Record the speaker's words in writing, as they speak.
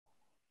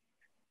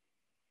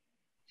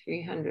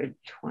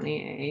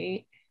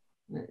328.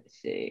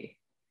 Let's see.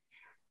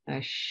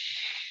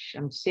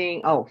 I'm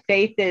seeing, oh,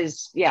 Faith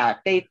is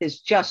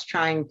just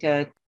trying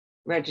to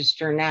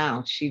register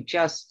now. She's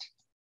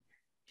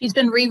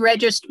been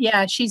re-registered.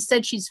 Yeah, she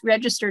said she's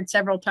registered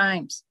several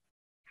times.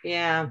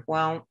 Yeah,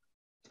 well,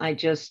 I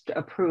just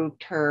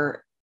approved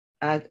her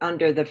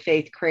under the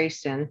Faith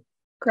Crayson.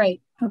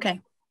 Great,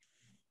 okay.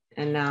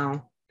 And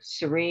now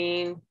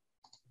Serene,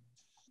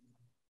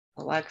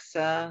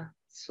 Alexa,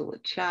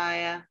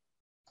 Sulachaya.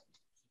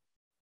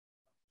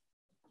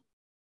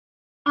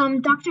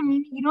 Dr.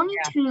 Mimi, you don't need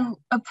to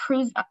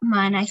approve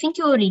mine. I think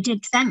you already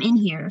did because I'm in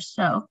here,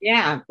 so.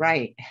 Yeah,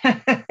 right.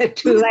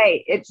 Too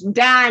late. It's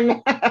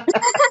done.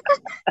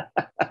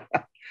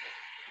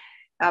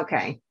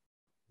 Okay.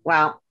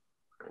 Well,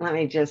 let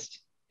me just,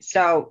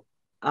 so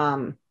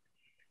we're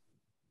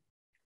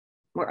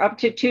up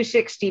to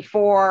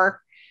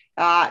 264.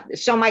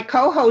 So my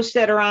co-hosts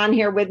that are on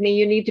here with me,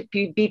 you need to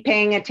be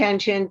paying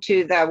attention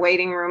to the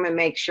waiting room and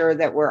make sure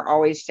that we're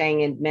always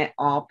saying admit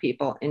all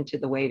people into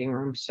the waiting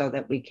room so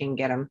that we can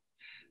get them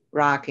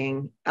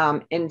rocking.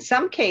 In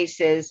some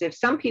cases, if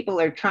some people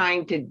are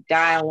trying to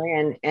dial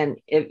in, and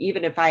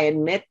even if I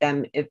admit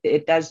them, if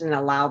it doesn't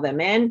allow them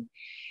in,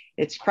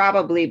 it's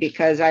probably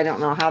because I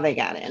don't know how they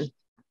got in,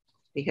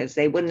 because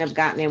they wouldn't have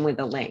gotten in with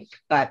a link.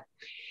 But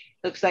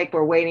looks like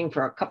we're waiting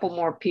for a couple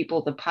more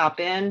people to pop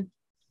in.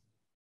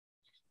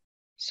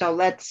 So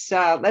let's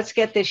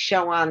get this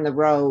show on the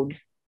road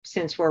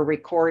since we're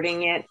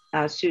recording it.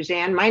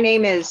 Suzanne, my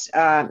name is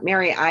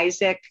Mary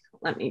Isaac.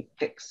 Let me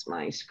fix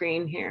my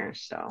screen here.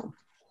 So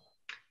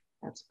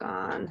that's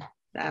gone.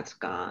 That's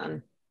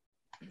gone.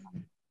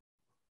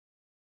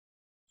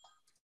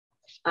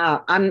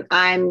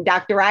 I'm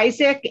Dr.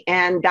 Isaac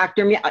and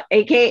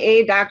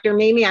AKA Dr.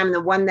 Mimi. I'm the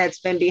one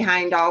that's been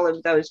behind all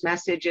of those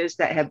messages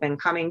that have been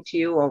coming to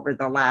you over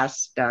the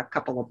last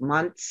couple of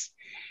months.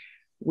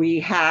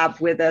 We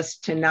have with us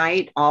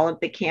tonight all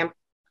of the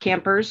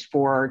campers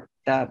for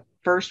the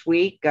first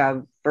week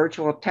of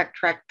Virtual Tech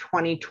Trek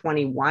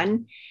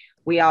 2021.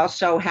 We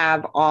also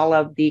have all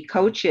of the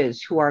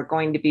coaches who are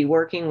going to be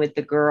working with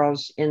the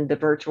girls in the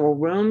virtual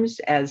rooms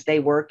as they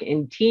work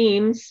in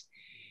teams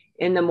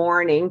in the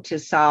morning to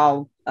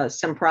solve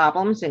some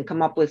problems and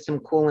come up with some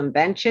cool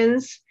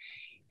inventions.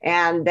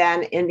 And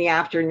then in the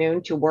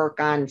afternoon to work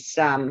on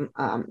some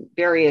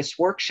various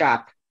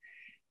workshop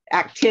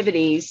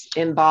activities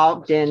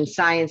involved in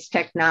science,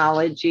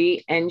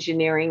 technology,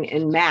 engineering,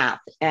 and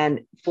math. And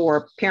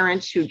for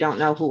parents who don't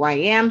know who I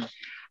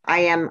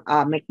am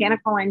a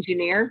mechanical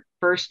engineer,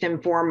 first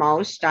and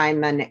foremost.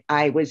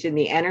 I was in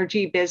the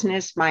energy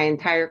business my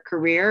entire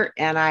career,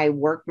 and I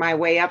worked my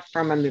way up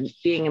from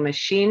being a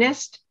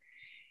machinist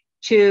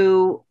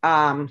to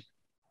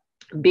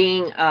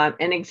being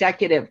an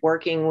executive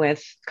working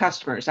with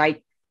customers.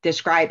 I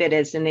describe it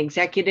as an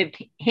executive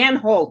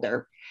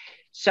handholder.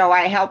 So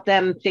I help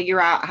them figure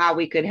out how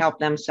we could help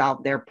them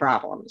solve their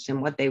problems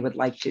and what they would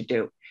like to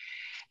do.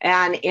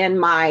 And in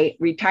my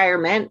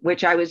retirement,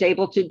 which I was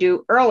able to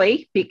do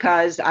early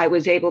because I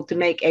was able to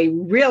make a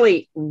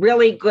really,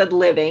 really good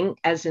living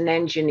as an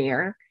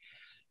engineer.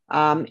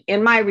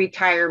 In my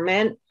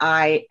retirement,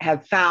 I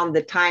have found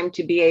the time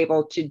to be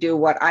able to do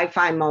what I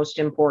find most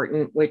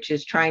important, which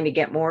is trying to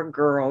get more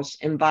girls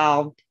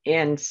involved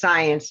in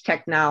science,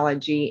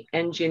 technology,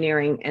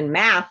 engineering, and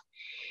math.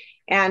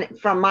 And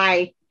from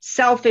my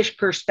selfish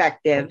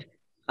perspective,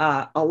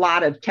 a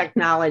lot of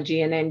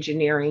technology and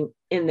engineering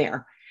in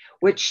there,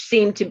 which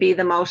seem to be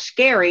the most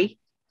scary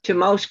to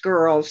most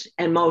girls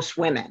and most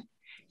women.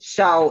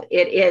 So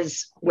it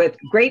is with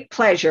great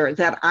pleasure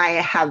that I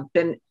have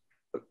been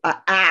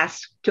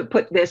asked to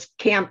put this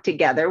camp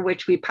together,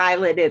 which we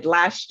piloted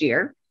last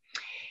year,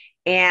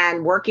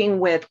 and working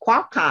with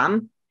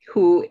Qualcomm,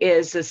 who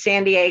is a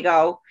San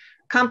Diego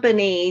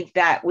company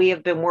that we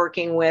have been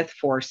working with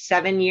for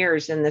 7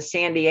 years in the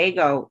San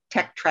Diego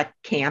Tech Trek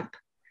Camp.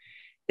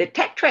 The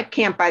Tech Trek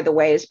Camp, by the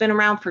way, has been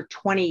around for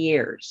 20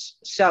 years.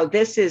 So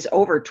this is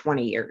over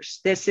 20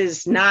 years. This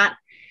is not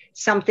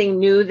something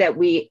new that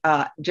we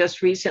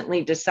just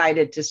recently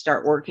decided to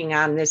start working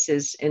on. This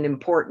is an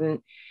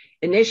important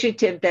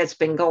initiative that's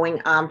been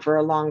going on for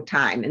a long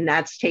time, and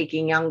that's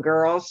taking young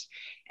girls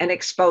and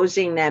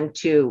exposing them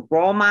to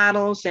role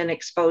models and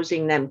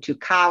exposing them to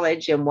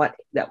college and what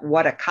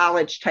a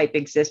college type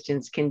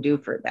existence can do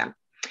for them.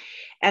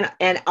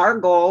 And our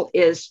goal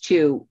is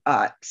to,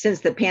 since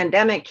the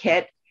pandemic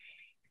hit,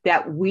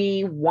 that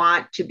we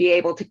want to be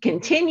able to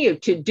continue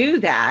to do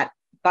that,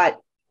 but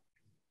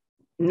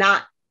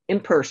not in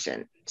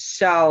person.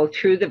 So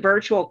through the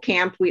virtual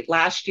camp,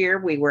 last year,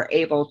 we were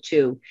able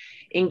to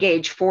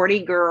engage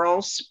 40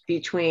 girls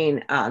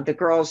between the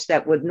girls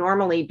that would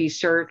normally be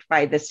served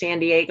by the San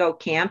Diego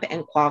camp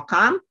and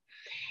Qualcomm.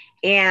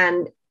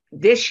 And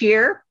this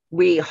year,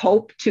 we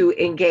hope to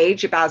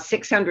engage about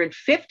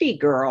 650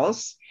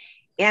 girls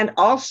and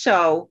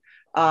also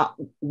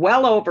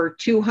well over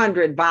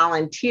 200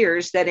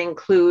 volunteers that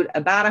include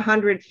about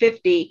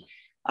 150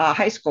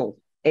 high school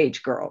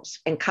age girls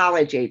and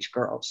college age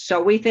girls.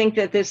 So we think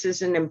that this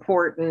is an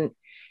important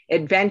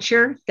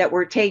adventure that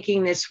we're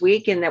taking this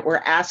week and that we're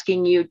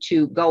asking you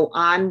to go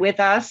on with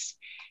us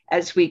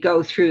as we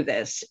go through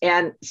this.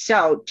 And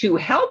so to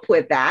help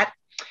with that,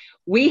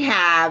 we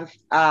have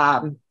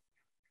a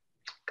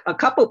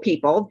couple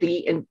people,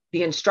 the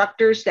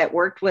instructors that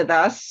worked with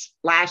us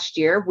last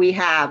year. We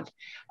have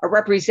a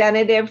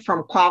representative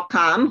from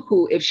Qualcomm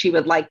who, if she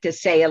would like to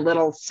say a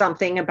little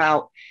something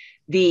about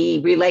the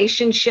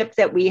relationship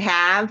that we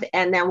have,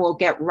 and then we'll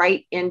get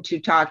right into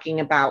talking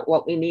about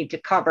what we need to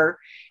cover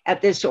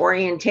at this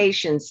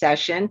orientation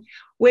session,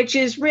 which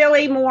is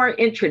really more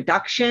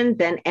introduction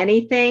than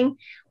anything.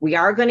 We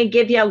are going to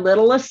give you a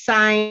little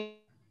assignment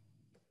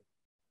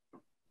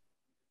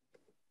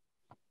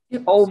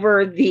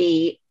over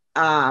the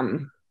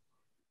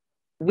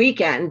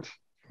weekend,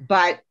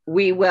 but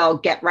we will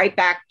get right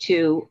back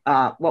to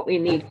what we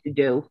need to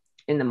do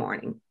in the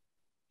morning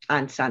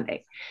on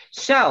Sunday.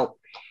 So,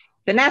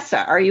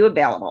 Vanessa, are you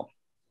available?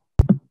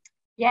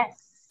 Yes.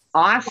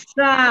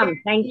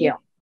 Awesome. Thank you.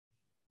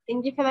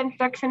 Thank you for the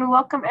introduction.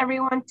 Welcome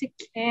everyone to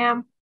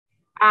camp.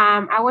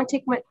 I won't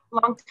take my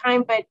long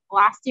time, but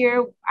last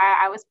year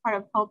I was part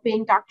of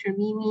helping Dr.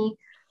 Mimi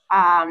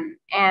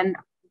and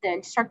the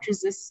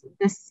instructors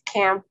this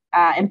camp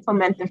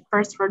implement the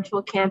first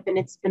virtual camp, and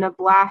it's been a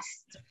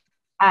blast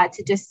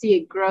to just see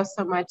it grow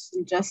so much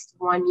in just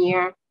 1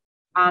 year.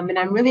 And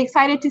I'm really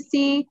excited to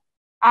see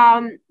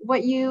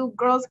what you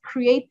girls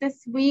create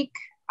this week.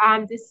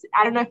 I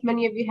don't know if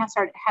many of you have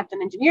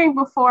done engineering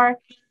before,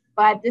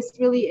 but this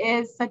really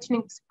is such an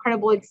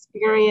incredible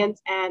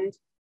experience, and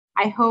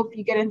I hope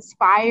you get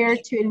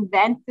inspired to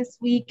invent this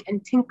week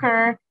and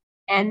tinker,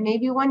 and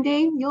maybe one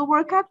day you'll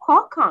work at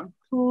Qualcomm.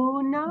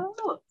 Who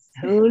knows?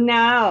 Who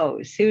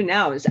knows? Who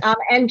knows?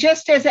 And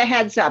just as a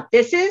heads up,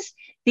 this is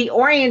the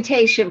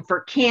orientation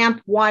for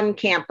Camp 1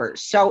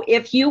 campers. So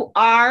if you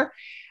are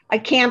a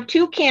Camp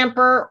 2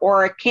 camper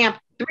or a Camp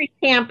 3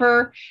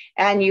 camper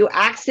and you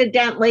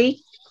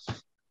accidentally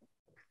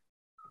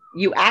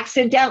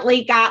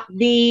got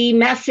the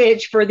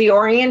message for the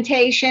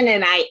orientation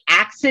and I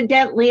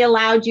accidentally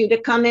allowed you to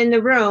come in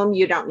the room,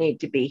 you don't need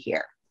to be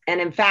here. And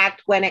in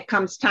fact, when it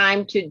comes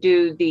time to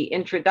do the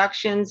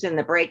introductions in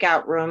the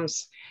breakout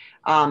rooms,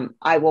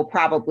 I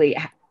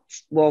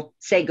will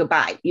say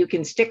goodbye. You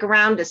can stick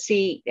around to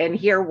see and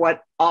hear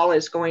what all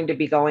is going to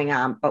be going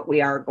on, but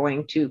we are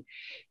going to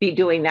be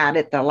doing that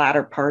at the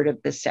latter part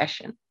of the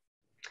session.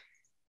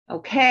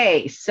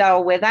 Okay,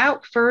 so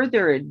without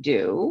further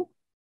ado,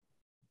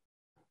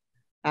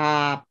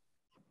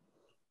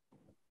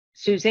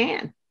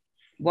 Suzanne,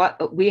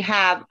 we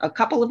have a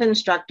couple of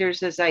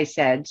instructors, as I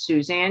said,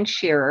 Suzanne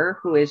Shearer,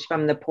 who is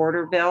from the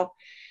Porterville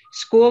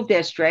School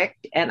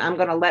District, and I'm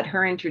going to let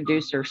her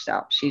introduce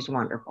herself. She's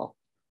wonderful.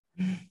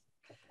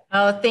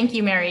 Oh, thank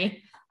you,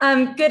 Mary.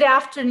 Good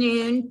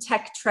afternoon,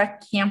 Tech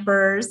Trek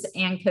campers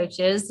and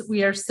coaches.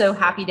 We are so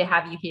happy to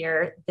have you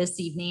here this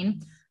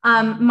evening.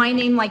 My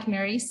name, like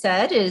Mary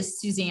said, is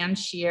Suzanne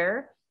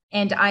Shearer,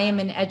 and I am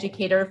an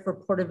educator for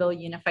Porterville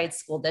Unified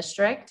School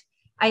District.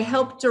 I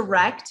help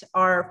direct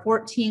our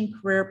 14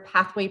 career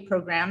pathway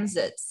programs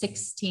at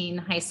 16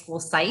 high school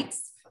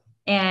sites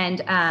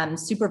and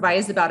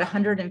supervise about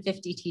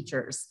 150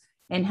 teachers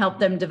and help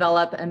them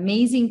develop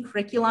amazing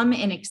curriculum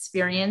and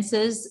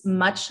experiences,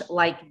 much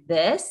like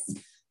this,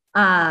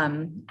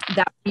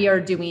 that we are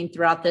doing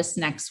throughout this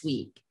next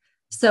week.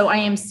 So I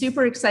am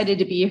super excited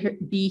to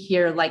be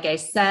here, like I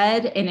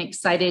said, and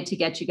excited to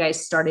get you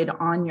guys started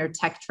on your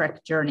Tech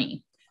Trek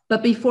journey.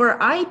 But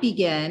before I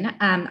begin,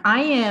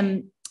 I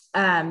am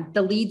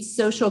the lead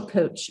social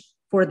coach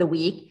for the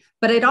week,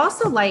 but I'd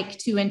also like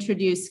to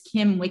introduce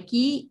Kim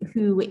Wicke,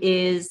 who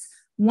is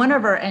one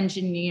of our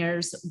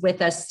engineers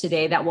with us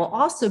today that will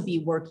also be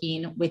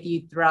working with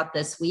you throughout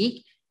this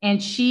week.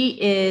 And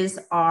she is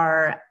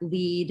our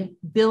lead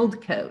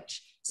build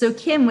coach. So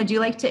Kim, would you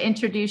like to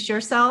introduce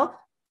yourself?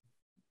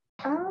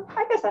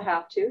 I guess I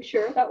have to.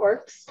 Sure, that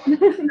works.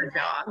 Her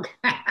dog.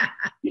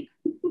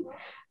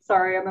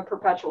 Sorry, I'm a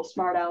perpetual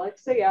smart aleck.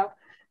 So yeah,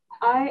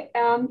 I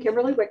am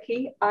Kimberly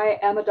Wicke. I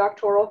am a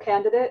doctoral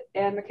candidate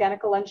in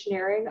mechanical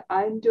engineering.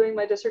 I'm doing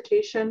my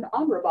dissertation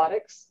on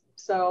robotics.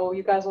 So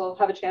you guys will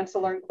have a chance to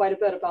learn quite a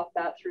bit about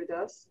that through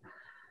this.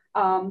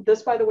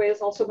 This, by the way, is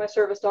also my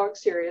service dog,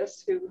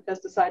 Sirius, who has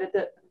decided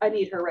that I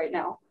need her right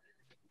now.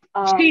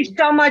 She's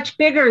so much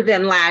bigger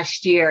than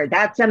last year.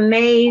 That's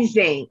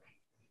amazing.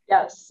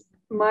 Yes.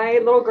 My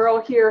little girl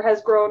here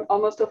has grown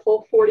almost a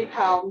full 40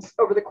 pounds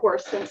over the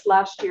course since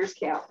last year's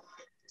camp.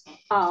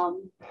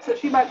 So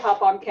she might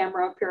pop on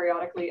camera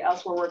periodically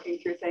as we're working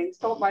through things.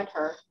 Don't mind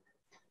her.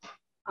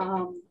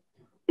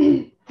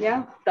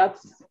 Yeah,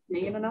 that's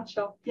me in a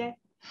nutshell. Yay.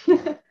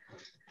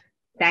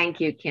 Thank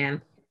you,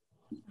 Kim.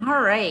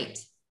 All right.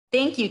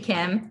 Thank you,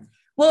 Kim.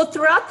 Well,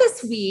 throughout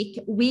this week,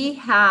 we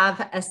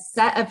have a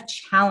set of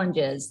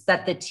challenges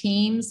that the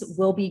teams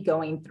will be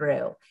going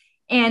through.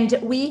 And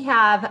we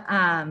have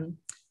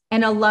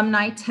an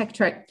alumni Tech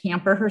Trek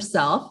camper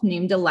herself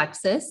named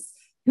Alexis,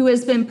 who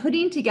has been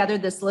putting together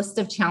this list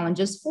of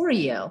challenges for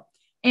you.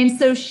 And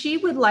so she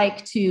would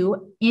like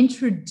to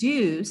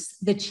introduce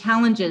the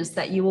challenges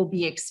that you will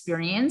be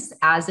experiencing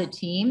as a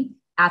team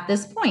at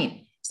this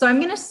point. So I'm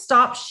going to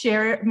stop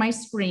share my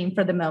screen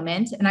for the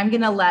moment, and I'm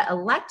going to let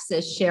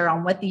Alexis share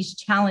on what these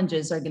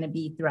challenges are going to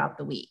be throughout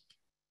the week.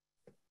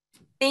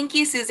 Thank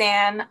you,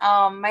 Suzanne.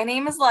 My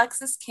name is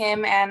Alexis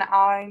Kim, and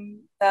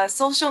I'm the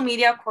social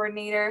media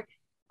coordinator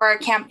for our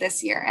camp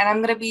this year. And I'm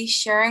going to be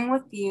sharing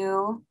with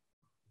you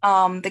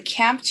the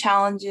camp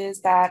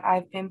challenges that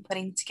I've been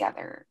putting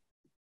together.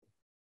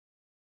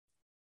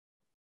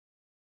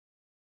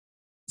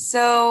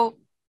 So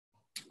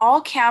all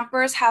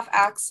campers have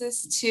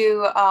access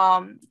to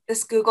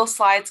this Google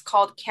Slides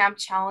called Camp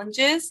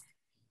Challenges.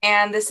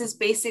 And this is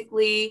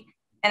basically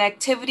an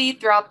activity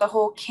throughout the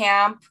whole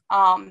camp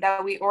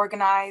that we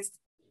organized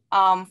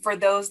for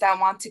those that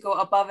want to go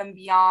above and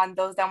beyond,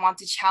 those that want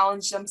to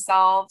challenge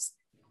themselves.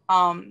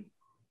 And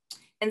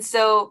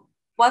so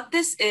what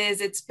this is,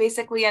 it's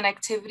basically an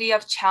activity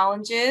of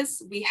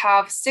challenges. We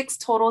have 6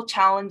 total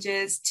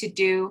challenges to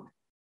do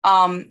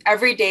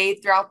every day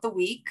throughout the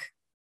week.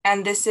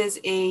 And this is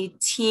a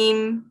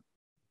team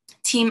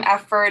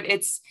effort.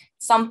 It's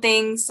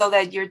something so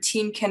that your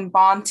team can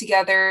bond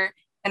together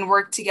and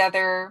work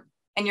together.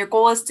 And your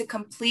goal is to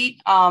complete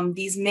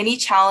these mini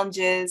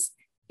challenges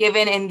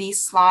given in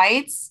these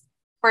slides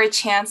for a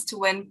chance to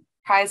win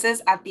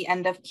prizes at the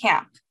end of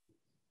camp.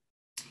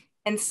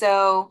 And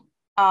so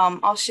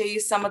I'll show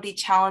you some of the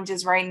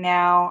challenges right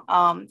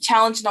now.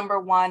 Challenge number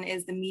 1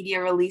 is the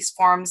media release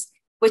forms,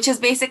 which is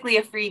basically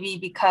a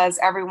freebie because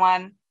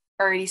everyone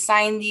already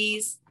signed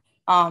these.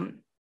 And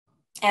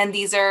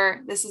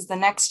this is the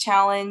next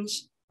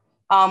challenge,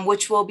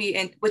 which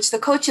the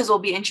coaches will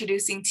be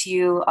introducing to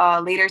you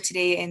later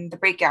today in the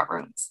breakout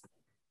rooms.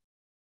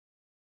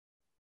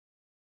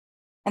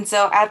 And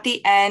so at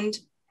the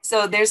end,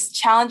 so there's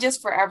challenges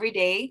for every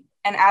day.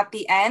 And at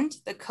the end,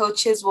 the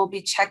coaches will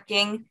be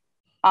checking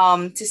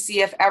to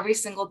see if every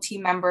single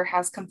team member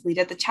has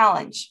completed the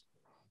challenge.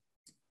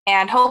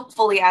 And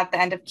hopefully at the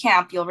end of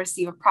camp, you'll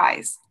receive a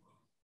prize.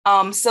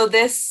 So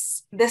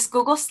this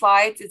Google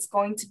Slides is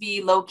going to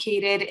be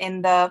located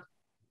in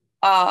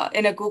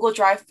a Google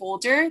Drive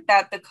folder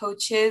that the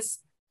coaches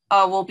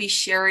will be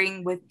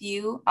sharing with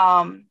you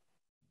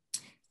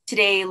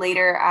today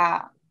later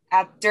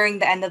during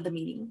the end of the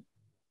meeting.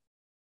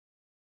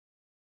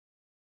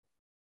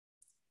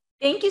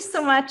 Thank you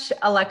so much,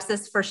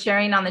 Alexis, for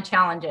sharing on the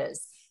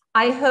challenges.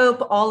 I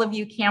hope all of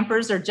you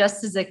campers are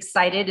just as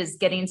excited as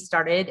getting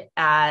started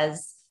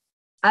as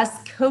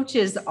us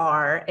coaches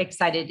are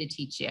excited to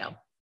teach you.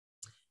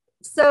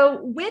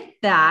 So with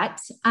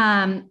that,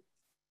 can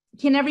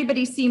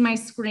everybody see my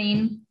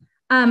screen?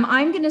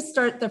 I'm going to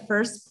start the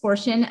first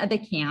portion of the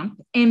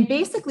camp. And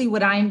basically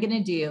what I'm going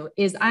to do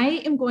is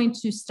I am going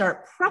to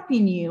start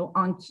prepping you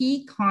on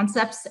key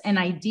concepts and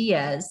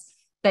ideas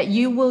that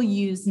you will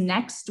use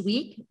next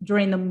week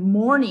during the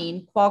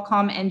morning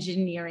Qualcomm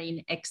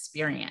engineering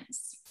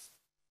experience.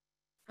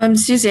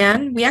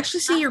 Suzanne, we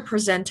actually see your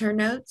presenter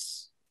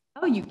notes.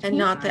 Oh, you can. And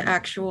not the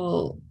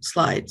actual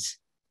slides.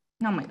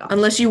 Oh my gosh.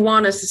 Unless you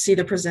want us to see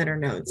the presenter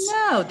notes.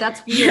 No,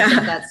 that's weird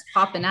that that's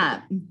popping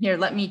up. Here,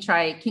 let me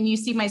try. Can you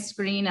see my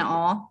screen at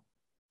all?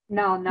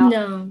 No.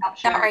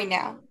 Not right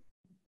now.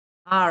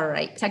 All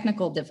right,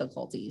 technical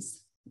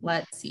difficulties.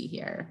 Let's see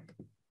here.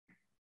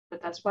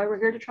 But that's why we're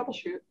here to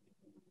troubleshoot.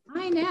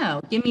 I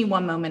know. Give me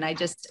one moment. I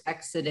just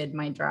exited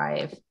my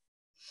drive.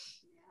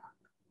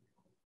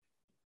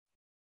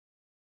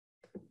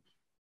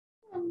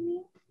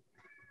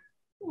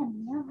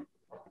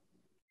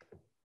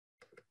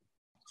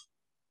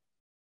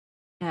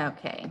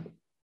 Okay.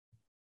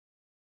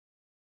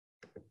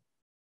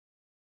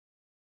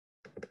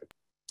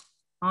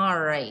 All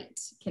right.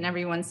 Can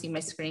everyone see my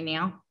screen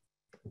now?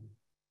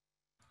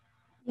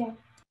 Yeah.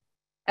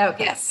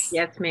 Okay.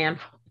 Yes, ma'am.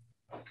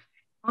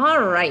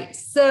 All right.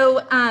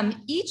 So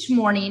each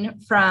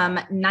morning from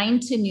 9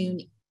 to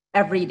noon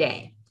every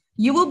day,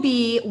 you will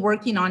be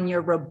working on your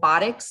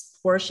robotics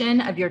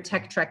portion of your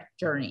Tech Trek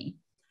journey.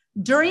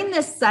 During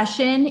this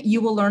session,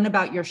 you will learn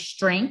about your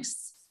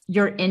strengths,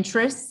 your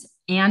interests,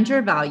 and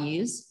your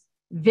values,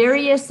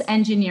 various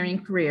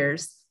engineering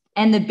careers,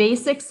 and the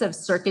basics of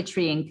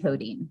circuitry and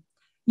coding.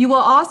 You will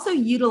also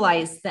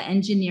utilize the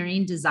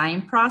engineering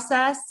design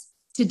process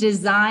to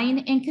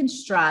design and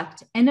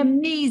construct an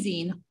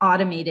amazing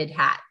automated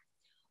hat.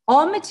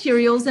 All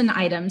materials and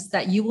items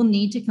that you will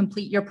need to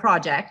complete your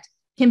project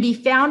can be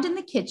found in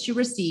the kits you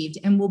received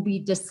and will be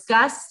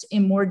discussed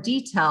in more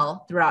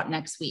detail throughout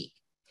next week.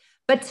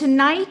 But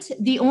tonight,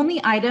 the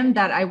only item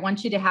that I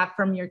want you to have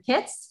from your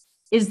kits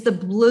is the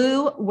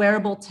blue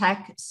Wearable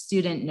Tech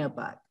student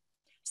notebook.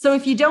 So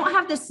if you don't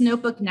have this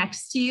notebook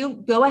next to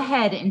you, go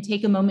ahead and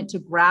take a moment to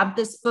grab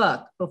this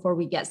book before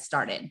we get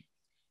started.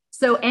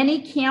 So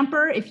any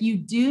camper, if you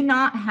do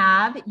not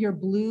have your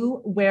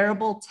blue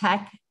Wearable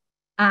Tech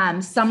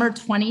Summer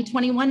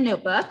 2021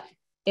 notebook,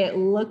 it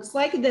looks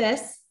like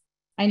this.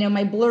 I know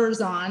my blur's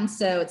on,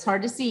 so it's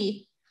hard to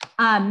see.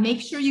 Make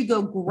sure you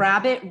go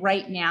grab it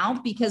right now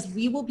because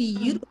we will be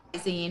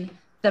utilizing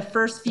the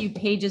first few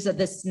pages of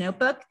this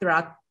notebook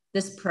throughout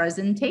this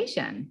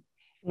presentation.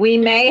 We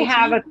may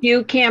have a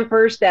few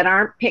campers that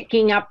aren't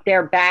picking up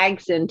their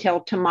bags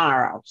until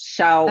tomorrow.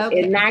 So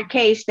in that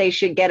case, they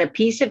should get a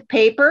piece of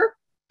paper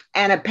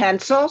and a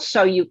pencil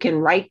so you can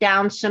write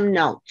down some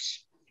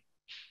notes.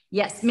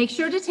 Yes, make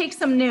sure to take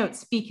some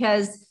notes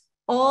because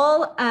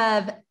all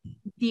of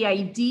the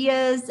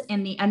ideas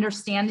and the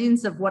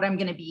understandings of what I'm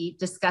going to be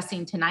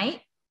discussing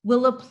tonight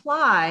will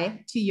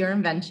apply to your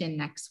invention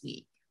next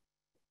week.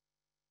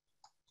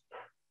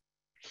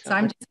 So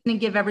I'm just going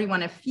to give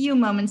everyone a few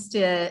moments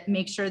to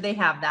make sure they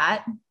have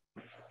that.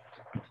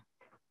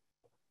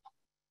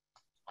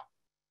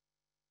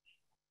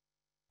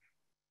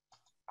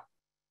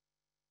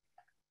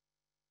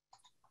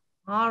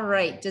 All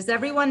right, does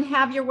everyone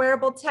have your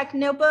wearable tech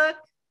notebook?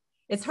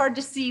 It's hard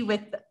to see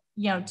with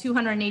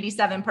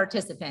 287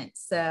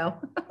 participants, so.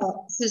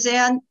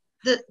 Suzanne,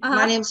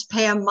 my name's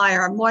Pam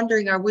Meyer. I'm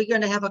wondering, are we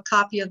going to have a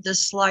copy of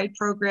this slide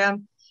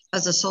program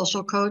as a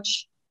social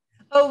coach?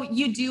 Oh,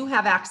 you do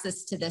have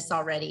access to this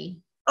already.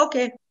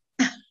 Okay.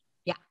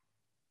 Yeah,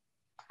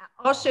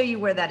 I'll show you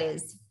where that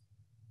is.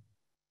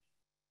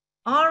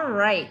 All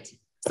right,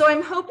 so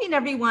I'm hoping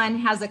everyone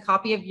has a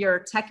copy of your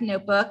tech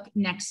notebook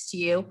next to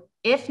you.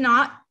 If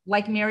not,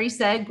 like Mary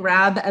said,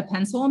 grab a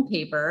pencil and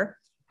paper,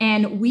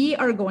 and we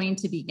are going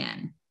to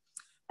begin.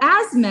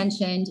 As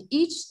mentioned,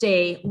 each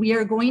day we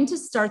are going to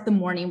start the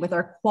morning with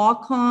our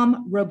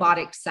Qualcomm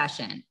robotics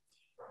session.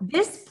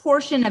 This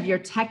portion of your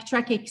Tech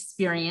Trek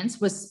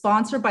experience was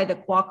sponsored by the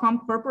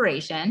Qualcomm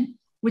Corporation,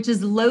 which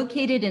is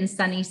located in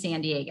sunny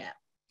San Diego.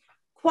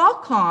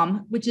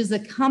 Qualcomm, which is a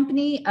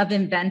company of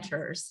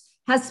inventors,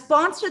 has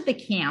sponsored the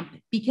camp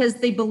because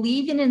they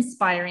believe in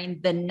inspiring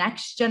the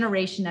next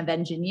generation of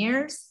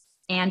engineers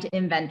and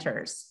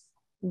inventors,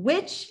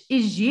 which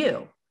is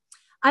you.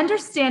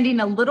 Understanding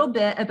a little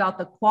bit about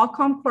the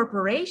Qualcomm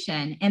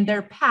Corporation and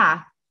their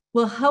path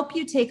will help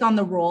you take on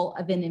the role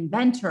of an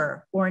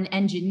inventor or an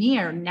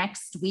engineer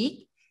next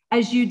week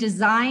as you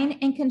design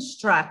and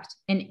construct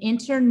an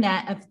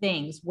Internet of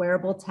Things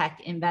wearable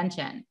tech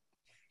invention.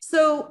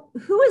 So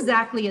who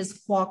exactly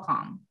is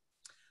Qualcomm?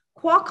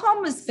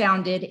 Qualcomm was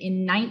founded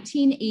in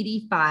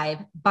 1985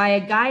 by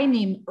a guy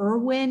named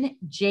Irwin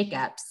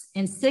Jacobs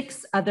and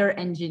 6 other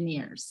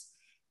engineers.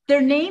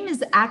 Their name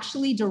is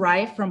actually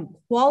derived from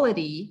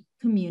quality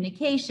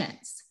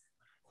communications,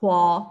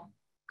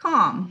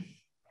 Qualcomm.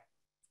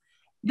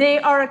 They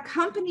are a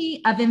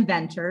company of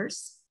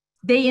inventors.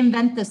 They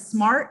invent the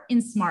smart in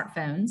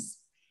smartphones,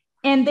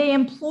 and they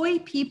employ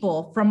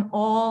people from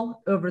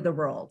all over the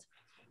world.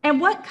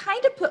 And what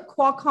kind of put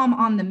Qualcomm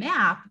on the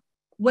map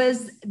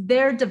was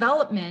their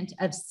development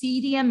of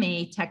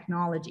CDMA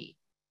technology.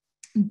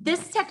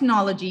 This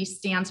technology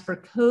stands for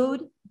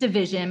Code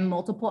Division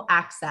Multiple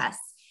Access,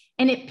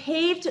 and it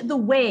paved the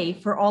way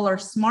for all our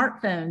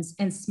smartphones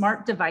and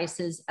smart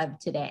devices of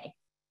today.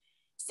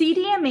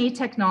 CDMA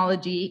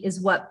technology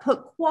is what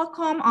put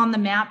Qualcomm on the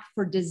map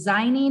for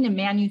designing and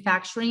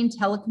manufacturing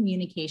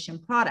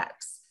telecommunication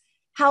products.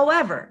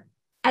 However,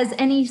 as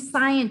any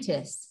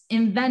scientist,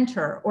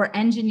 inventor, or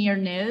engineer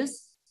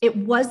knows, it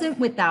wasn't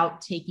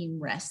without taking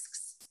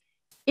risks.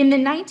 In the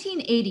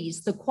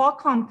 1980s, the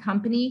Qualcomm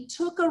company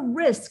took a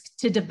risk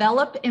to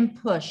develop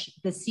and push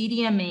the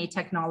CDMA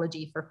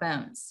technology for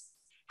phones.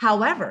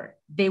 However,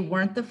 they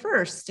weren't the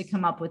first to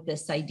come up with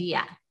this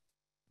idea.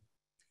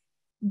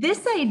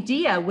 This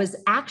idea was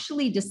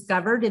actually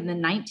discovered in the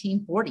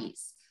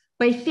 1940s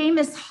by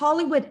famous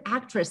Hollywood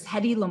actress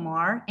Hedy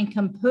Lamarr and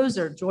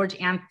composer George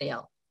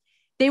Antheil.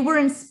 They were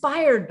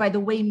inspired by the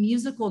way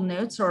musical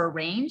notes are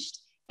arranged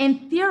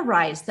and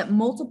theorized that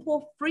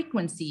multiple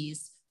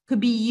frequencies could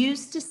be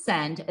used to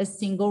send a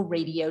single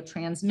radio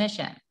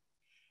transmission.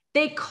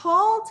 They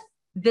called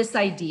this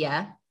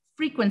idea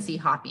frequency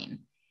hopping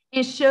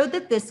and showed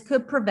that this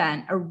could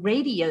prevent a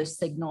radio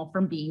signal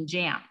from being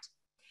jammed.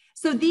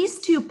 So these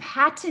two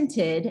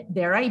patented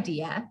their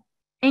idea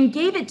and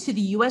gave it to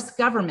the US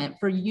government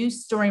for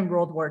use during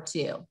World War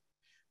II.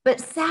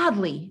 But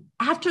sadly,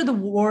 after the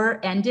war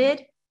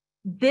ended,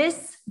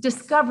 this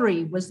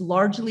discovery was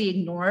largely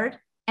ignored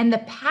and the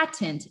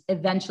patent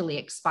eventually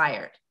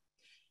expired.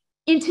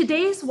 In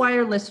today's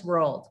wireless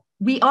world,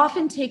 we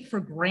often take for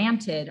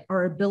granted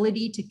our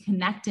ability to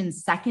connect in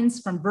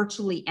seconds from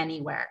virtually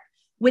anywhere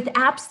with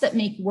apps that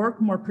make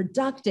work more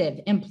productive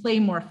and play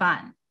more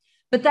fun.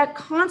 But that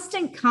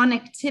constant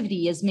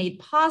connectivity is made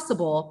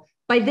possible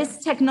by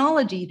this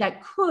technology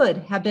that could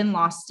have been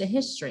lost to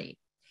history.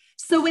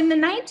 So in the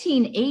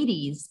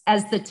 1980s,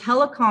 as the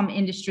telecom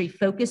industry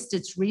focused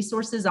its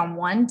resources on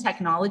one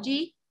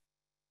technology,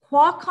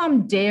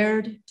 Qualcomm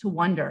dared to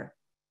wonder,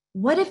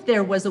 what if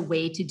there was a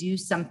way to do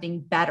something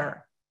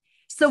better?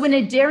 So in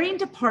a daring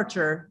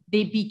departure,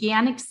 they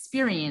began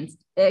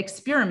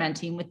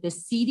experimenting with the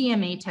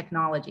CDMA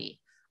technology,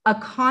 a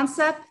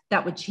concept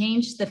that would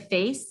change the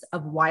face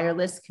of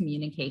wireless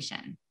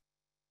communication.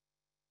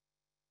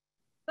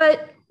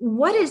 But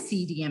what is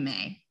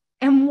CDMA?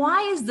 And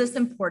why is this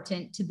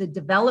important to the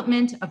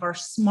development of our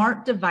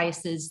smart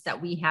devices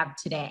that we have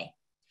today?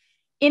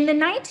 In the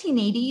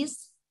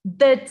 1980s,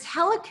 the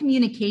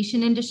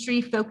telecommunication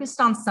industry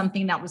focused on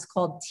something that was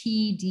called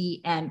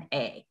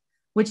TDMA,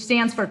 which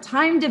stands for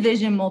Time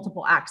Division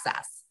Multiple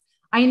Access.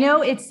 I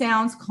know it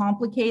sounds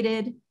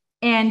complicated,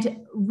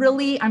 and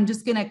really, I'm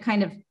just gonna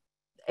kind of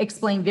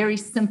explain very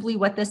simply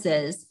what this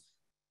is,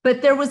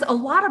 but there was a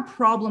lot of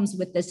problems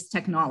with this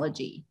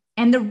technology.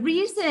 And the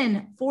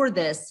reason for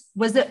this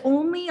was it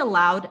only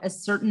allowed a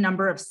certain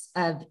number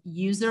of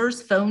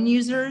users, phone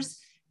users,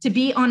 to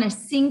be on a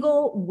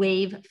single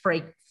wave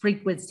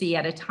frequency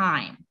at a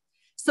time.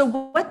 So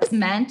what this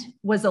meant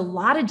was a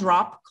lot of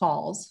drop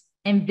calls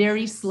and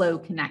very slow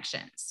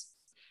connections.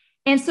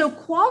 And so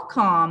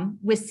Qualcomm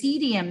with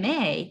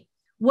CDMA,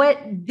 what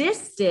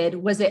this did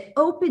was it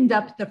opened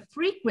up the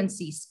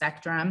frequency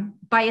spectrum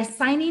by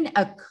assigning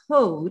a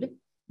code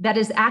that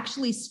is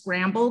actually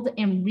scrambled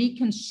and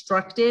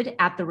reconstructed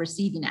at the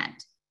receiving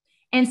end.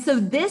 And so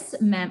this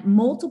meant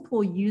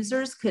multiple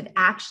users could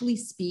actually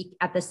speak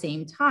at the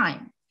same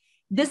time.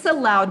 This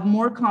allowed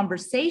more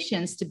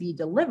conversations to be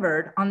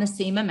delivered on the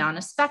same amount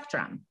of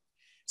spectrum.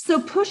 So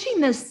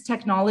pushing this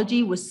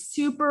technology was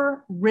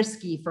super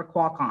risky for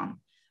Qualcomm.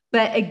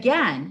 But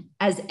again,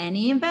 as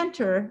any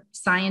inventor,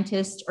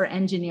 scientist, or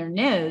engineer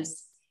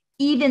knows,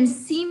 even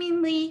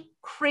seemingly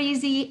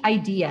crazy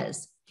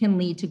ideas can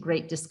lead to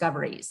great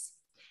discoveries.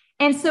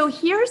 And so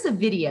here's a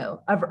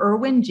video of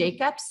Irwin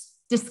Jacobs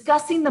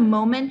discussing the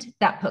moment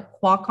that put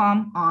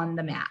Qualcomm on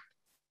the map.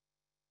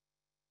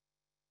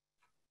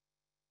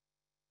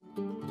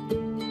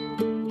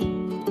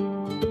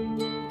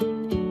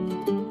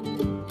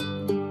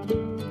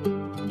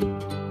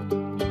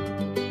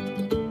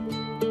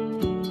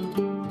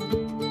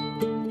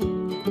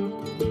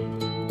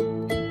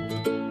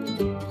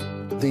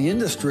 The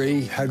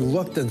industry had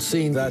looked and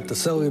seen that the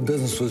cellular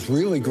business was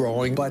really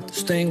growing, but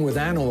staying with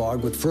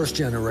analog with first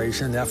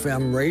generation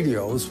FM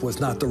radios was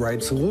not the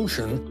right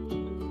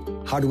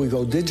solution. How do we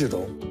go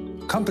digital?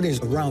 Companies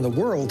around the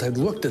world had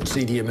looked at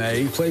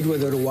CDMA, played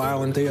with it a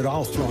while, and they had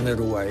all thrown it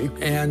away,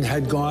 and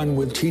had gone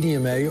with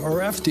TDMA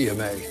or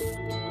FDMA.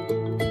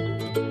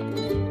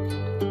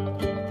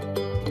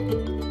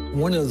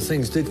 One of the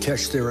things did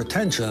catch their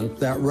attention,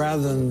 that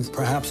rather than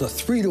perhaps a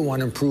 3-to-1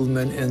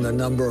 improvement in the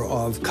number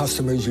of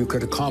customers you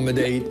could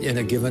accommodate in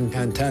a given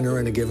antenna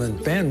and a given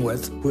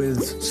bandwidth, with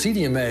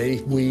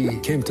CDMA, we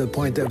came to the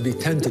point that it would be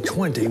 10 to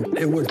 20.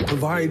 It would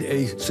provide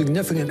a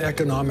significant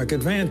economic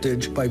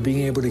advantage by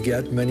being able to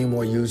get many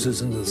more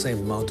users into the same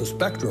amount of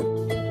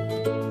spectrum.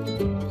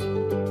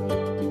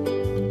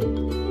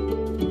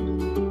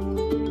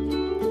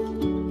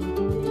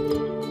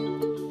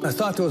 I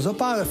thought there was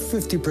about a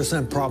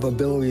 50%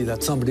 probability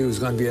that somebody was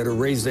going to be able to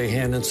raise their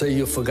hand and say,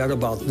 you forgot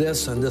about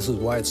this, and this is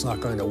why it's not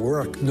going to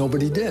work.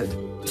 Nobody did.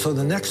 So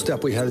the next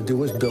step we had to do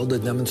was build a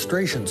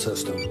demonstration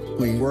system.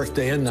 We worked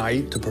day and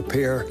night to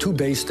prepare 2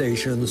 base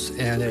stations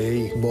and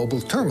a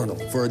mobile terminal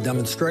for a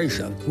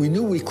demonstration. We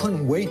knew we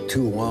couldn't wait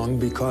too long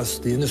because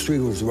the industry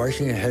was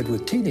rushing ahead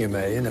with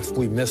TDMA, and if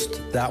we missed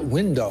that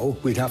window,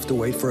 we'd have to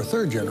wait for a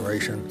 3rd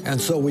generation.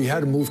 And so we had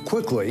to move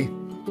quickly.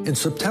 In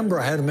September,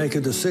 I had to make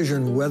a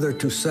decision whether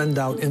to send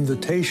out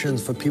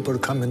invitations for people to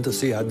come in to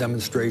see our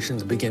demonstration at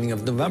the beginning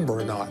of November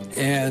or not.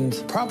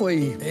 And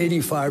probably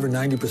 85 or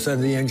 90%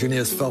 of the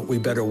engineers felt we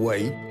better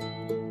wait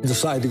and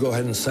decided to go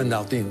ahead and send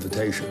out the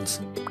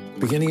invitations.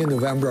 Beginning in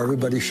November,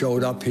 everybody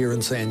showed up here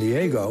in San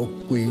Diego.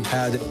 We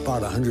had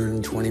about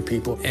 120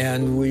 people,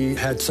 and we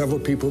had several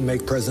people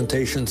make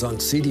presentations on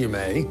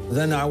CDMA.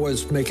 Then I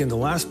was making the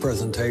last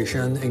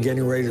presentation and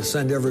getting ready to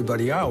send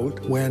everybody out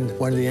when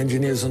one of the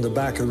engineers in the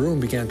back of the room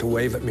began to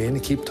wave at me and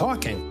to keep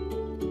talking.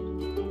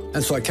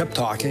 And so I kept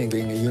talking.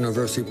 Being a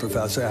university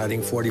professor,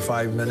 adding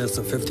 45 minutes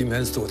or 50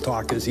 minutes to a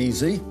talk is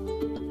easy.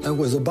 It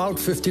was about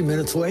 50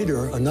 minutes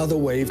later, another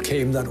wave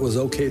came that it was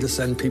okay to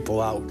send people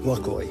out,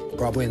 luckily.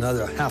 Probably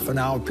another half an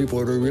hour, people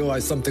would have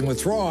realized something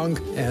was wrong,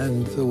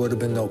 and there would have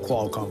been no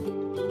Qualcomm.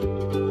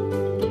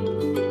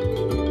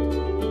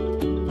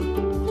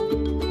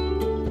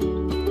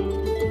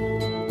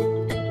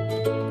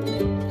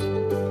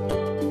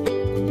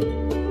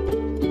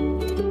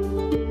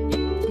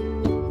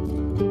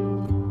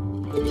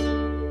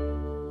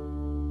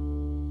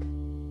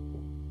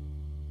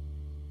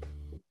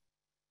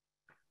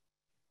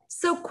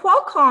 So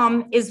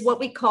Qualcomm is what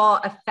we call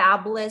a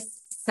fabless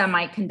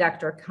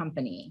semiconductor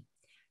company.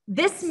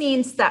 This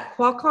means that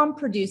Qualcomm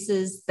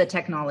produces the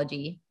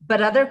technology,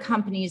 but other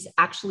companies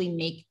actually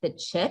make the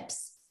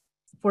chips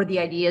for the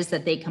ideas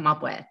that they come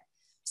up with.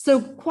 So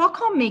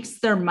Qualcomm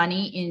makes their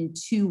money in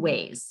 2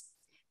 ways.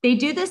 They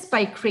do this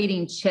by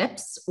creating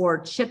chips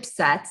or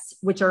chipsets,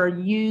 which are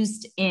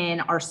used in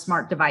our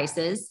smart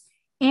devices,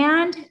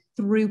 and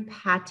through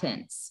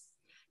patents.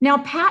 Now,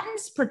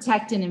 patents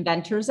protect an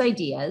inventor's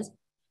ideas,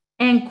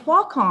 and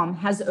Qualcomm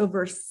has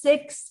over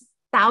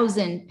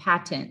 6,000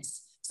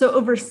 patents. So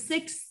over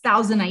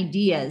 6,000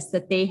 ideas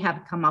that they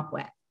have come up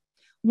with.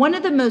 One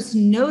of the most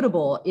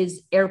notable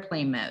is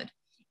airplane mode.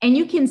 And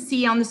you can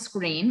see on the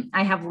screen,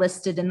 I have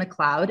listed in the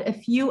cloud a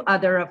few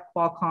other of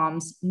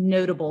Qualcomm's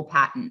notable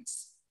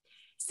patents.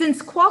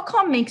 Since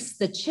Qualcomm makes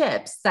the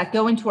chips that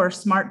go into our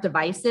smart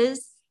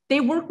devices, They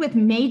work with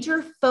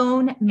major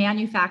phone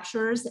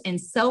manufacturers and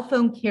cell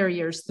phone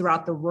carriers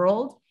throughout the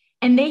world,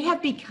 and they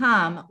have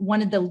become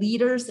one of the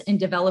leaders in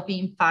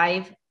developing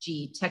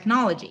 5G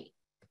technology.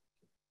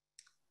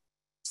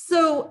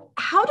 So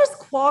how does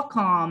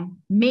Qualcomm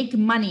make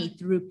money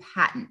through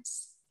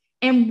patents?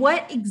 And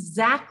what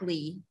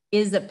exactly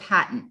is a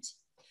patent?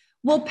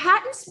 Well,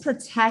 patents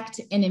protect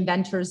an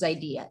inventor's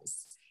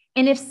ideas.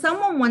 And if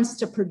someone wants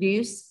to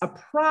produce a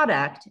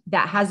product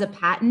that has a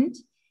patent,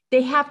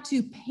 they have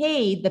to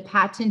pay the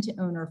patent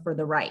owner for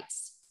the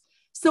rights.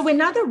 So in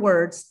other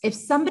words, if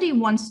somebody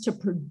wants to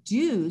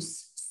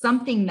produce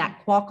something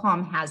that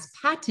Qualcomm has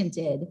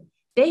patented,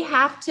 they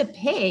have to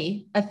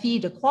pay a fee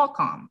to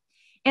Qualcomm.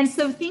 And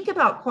so think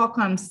about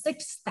Qualcomm's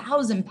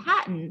 6,000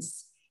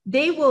 patents.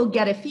 They will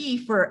get a fee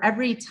for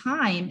every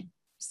time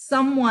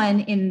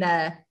someone in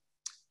the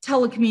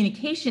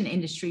telecommunication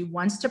industry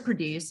wants to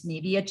produce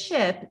maybe a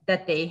chip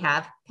that they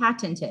have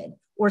patented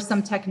or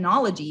some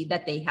technology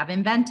that they have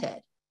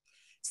invented.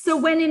 So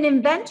when an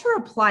inventor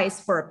applies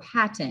for a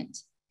patent,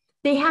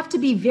 they have to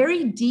be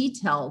very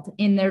detailed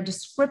in their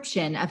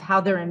description of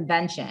how their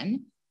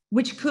invention,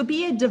 which could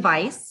be a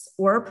device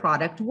or a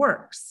product,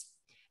 works.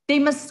 They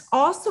must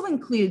also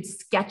include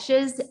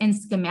sketches and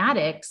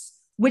schematics,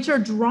 which are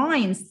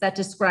drawings that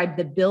describe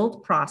the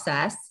build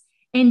process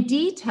and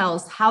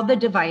details how the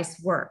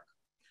device works.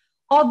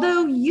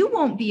 Although you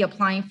won't be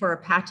applying for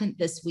a patent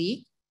this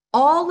week,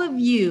 all of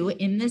you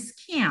in this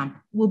camp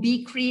will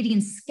be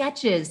creating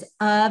sketches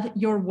of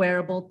your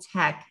wearable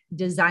tech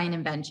design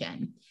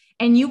invention.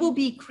 And you will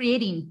be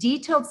creating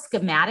detailed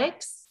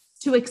schematics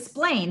to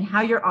explain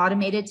how your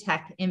automated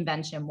tech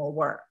invention will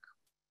work.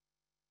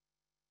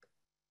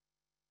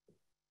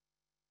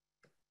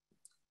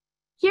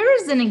 Here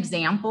is an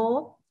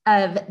example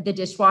of the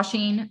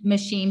dishwashing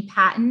machine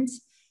patent.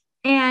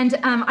 And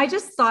I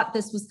just thought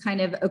this was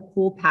kind of a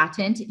cool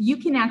patent. You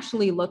can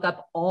actually look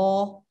up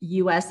all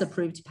US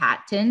approved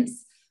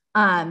patents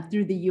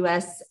through the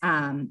US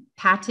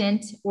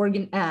patent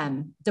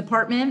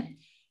department.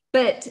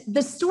 But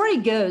the story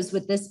goes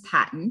with this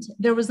patent.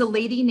 There was a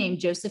lady named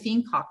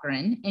Josephine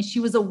Cochran, and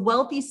she was a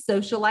wealthy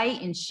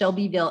socialite in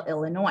Shelbyville,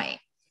 Illinois,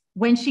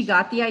 when she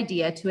got the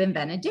idea to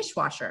invent a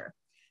dishwasher.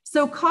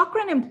 So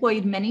Cochran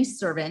employed many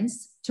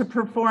servants to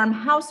perform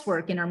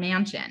housework in her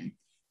mansion,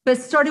 but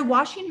started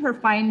washing her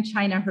fine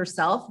china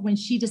herself when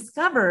she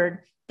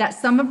discovered that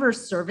some of her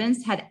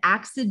servants had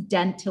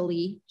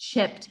accidentally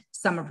chipped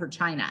some of her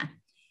china.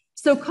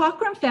 So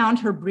Cochran found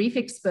her brief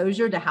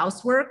exposure to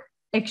housework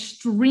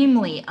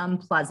extremely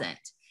unpleasant,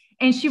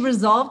 and she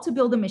resolved to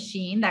build a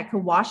machine that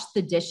could wash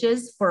the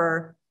dishes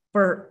for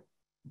her.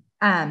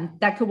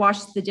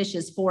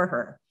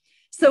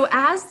 So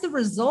as the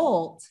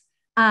result,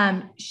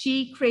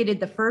 she created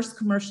the first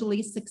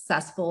commercially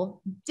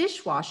successful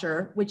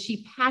dishwasher, which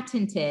she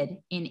patented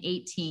in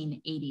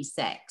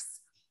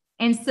 1886.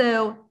 And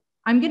so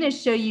I'm going to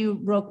show you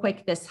real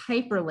quick this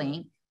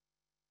hyperlink.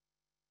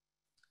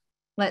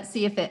 Let's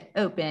see if it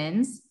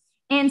opens.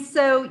 And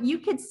so you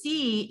could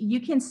see,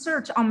 you can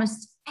search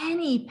almost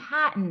any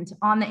patent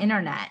on the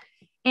internet.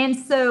 And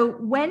so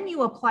when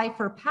you apply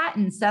for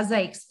patents, as I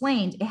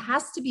explained, it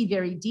has to be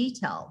very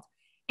detailed.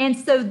 And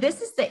so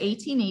this is the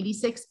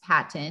 1886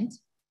 patent,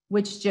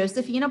 which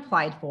Josephine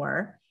applied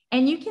for.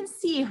 And you can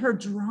see her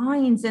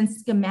drawings and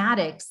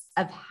schematics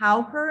of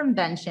how her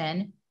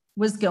invention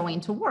was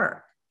going to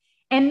work.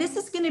 And this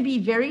is going to be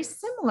very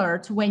similar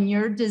to when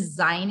you're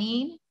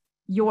designing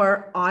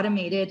your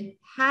automated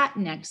hat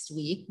next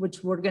week,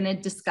 which we're going to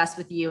discuss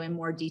with you in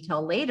more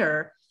detail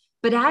later.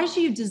 But as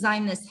you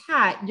design this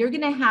hat, you're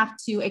going to have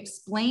to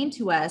explain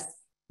to us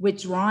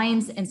with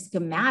drawings and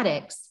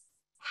schematics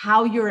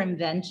how your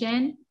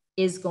invention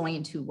is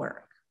going to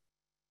work.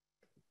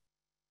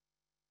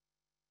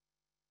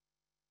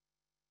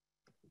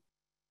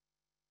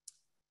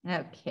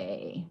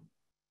 Okay.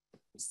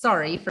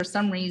 Sorry, for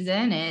some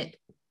reason it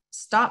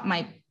stopped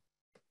my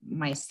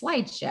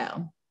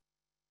slideshow.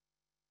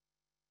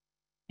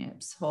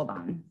 Oops, hold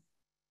on.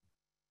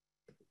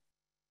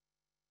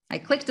 I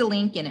clicked a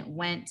link and it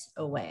went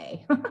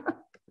away.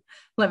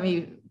 Let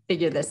me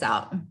figure this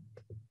out.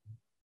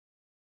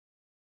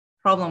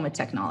 Problem with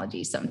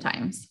technology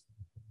sometimes.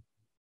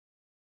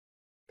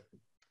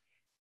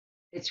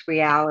 It's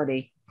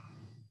reality.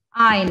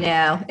 I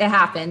know, it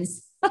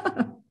happens.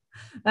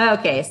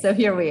 Okay, so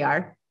here we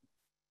are.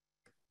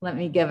 Let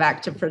me go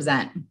back to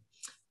present.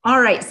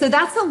 All right, so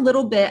that's a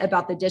little bit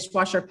about the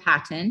dishwasher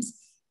patent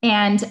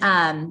and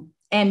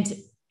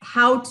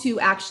how to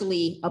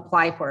actually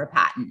apply for a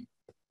patent.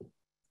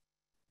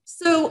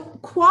 So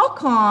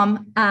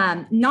Qualcomm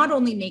not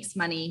only makes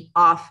money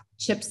off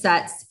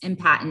chipsets and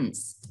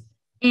patents,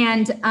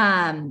 and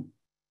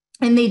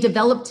they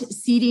developed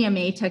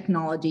CDMA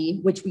technology,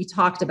 which we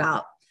talked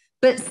about.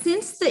 But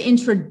since the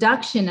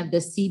introduction of the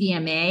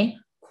CDMA,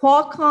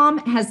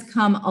 Qualcomm has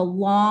come a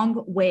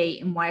long way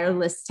in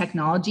wireless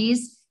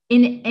technologies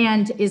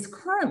and is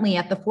currently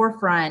at the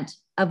forefront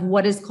of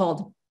what is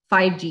called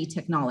 5G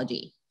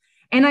technology.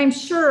 And I'm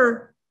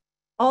sure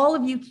all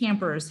of you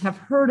campers have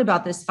heard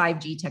about this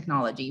 5G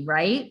technology,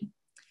 right?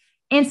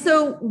 And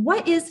so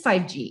what is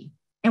 5G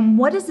and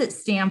what does it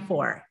stand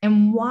for?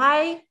 And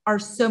why are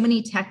so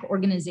many tech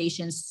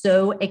organizations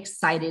so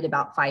excited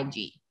about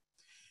 5G?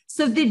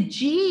 So the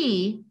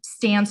G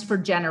stands for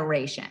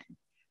generation.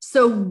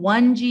 So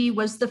 1G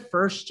was the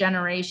first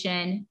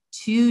generation,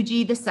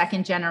 2G the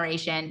second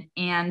generation,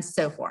 and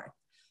so forth.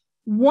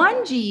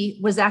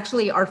 1G was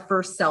actually our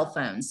first cell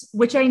phones,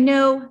 which I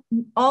know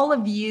all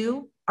of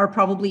you are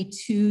probably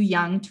too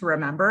young to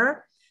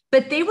remember,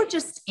 but they were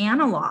just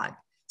analog.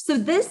 So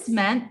this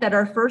meant that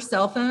our first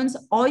cell phones,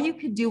 all you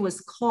could do was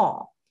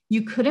call.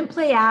 You couldn't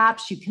play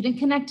apps, you couldn't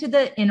connect to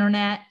the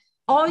internet.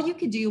 All you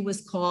could do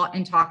was call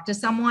and talk to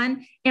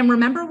someone. And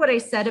remember what I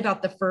said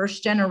about the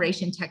first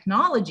generation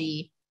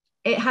technology,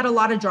 it had a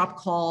lot of drop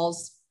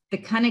calls. The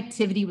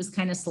connectivity was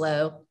kind of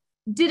slow,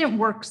 didn't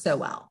work so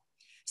well.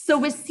 So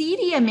with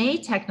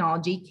CDMA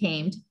technology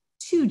came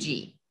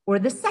 2G, or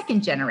the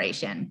second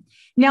generation.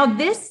 Now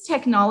this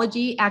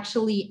technology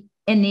actually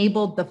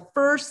enabled the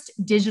first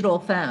digital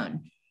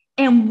phone.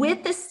 And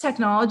with this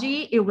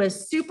technology, it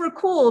was super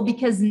cool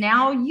because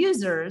now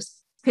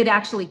users could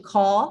actually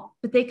call,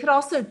 but they could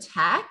also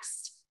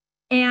text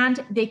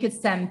and they could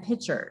send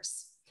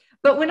pictures.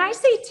 But when I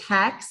say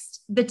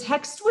text, the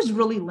text was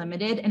really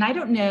limited. And I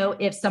don't know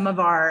if some of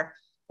our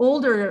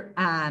older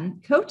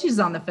coaches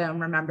on the phone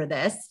remember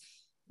this.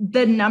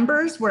 The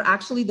numbers were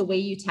actually the way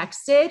you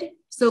texted.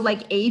 So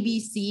like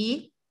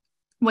ABC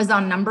was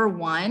on number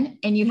 1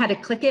 and you had to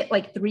click it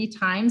like 3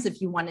 times if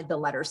you wanted the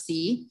letter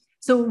C.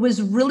 So it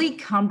was really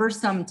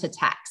cumbersome to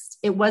text.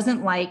 It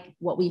wasn't like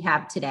what we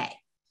have today.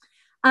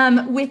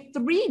 With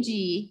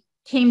 3G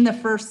came the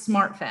first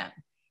smartphone,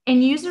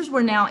 and users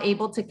were now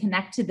able to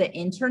connect to the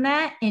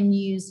internet and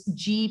use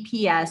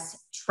GPS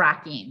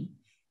tracking.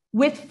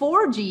 With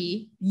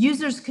 4G,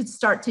 users could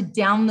start to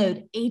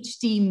download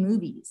HD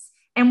movies.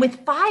 And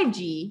with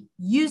 5G,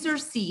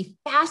 users see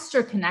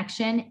faster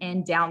connection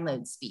and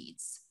download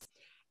speeds.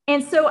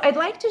 And so I'd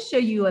like to show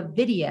you a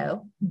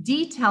video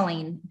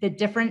detailing the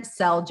different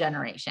cell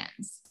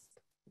generations.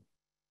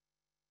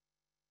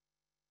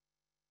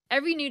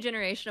 Every new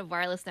generation of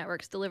wireless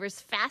networks delivers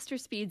faster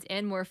speeds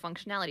and more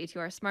functionality to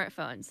our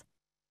smartphones.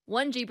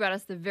 1G brought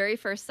us the very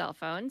first cell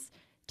phones,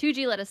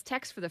 2G let us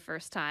text for the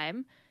first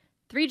time,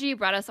 3G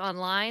brought us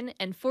online,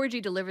 and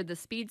 4G delivered the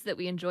speeds that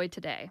we enjoy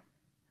today.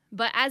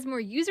 But as more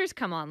users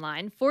come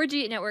online,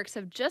 4G networks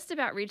have just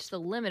about reached the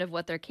limit of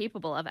what they're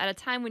capable of at a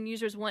time when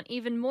users want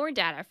even more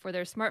data for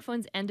their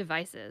smartphones and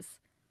devices.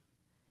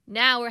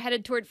 Now we're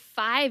headed toward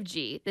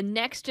 5G, the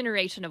next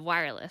generation of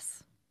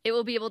wireless. It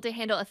will be able to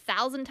handle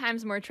 1,000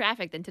 times more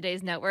traffic than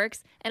today's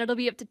networks, and it'll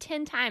be up to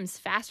 10 times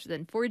faster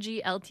than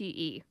 4G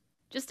LTE.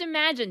 Just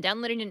imagine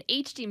downloading an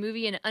HD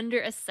movie in under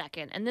a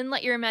second, and then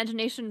let your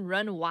imagination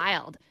run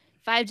wild.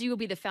 5G will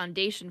be the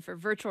foundation for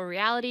virtual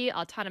reality,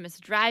 autonomous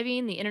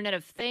driving, the Internet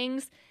of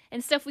Things,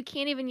 and stuff we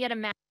can't even yet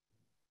imagine.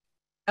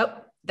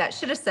 Oh, that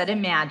should have said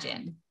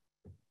imagine.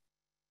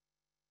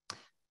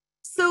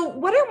 So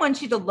what I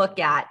want you to look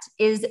at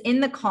is in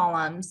the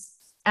columns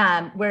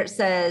where it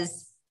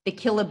says the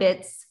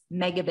kilobits,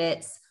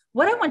 megabits.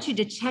 What I want you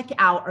to check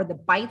out are the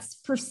bytes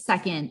per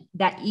second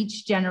that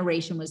each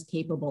generation was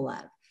capable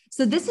of.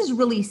 So this is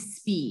really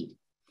speed.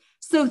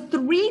 So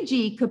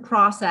 3G could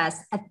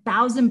process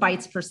 1,000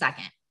 bytes per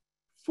second.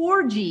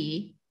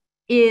 4G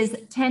is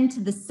 10 to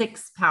the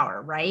 6th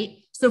power, right?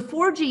 So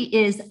 4G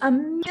is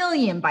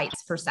 1,000,000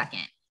 bytes per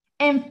second.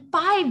 And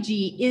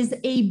 5G is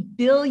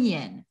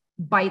 1,000,000,000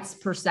 bytes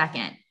per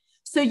second.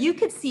 So you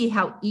could see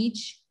how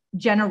each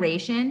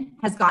generation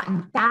has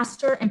gotten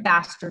faster and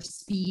faster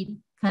speed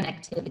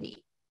connectivity.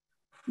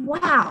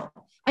 Wow.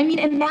 I mean,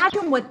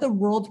 imagine what the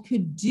world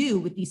could do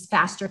with these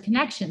faster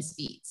connection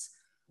speeds.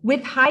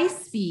 With high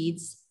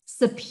speeds,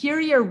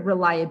 superior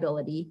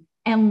reliability,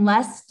 and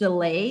less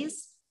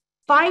delays,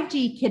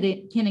 5G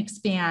can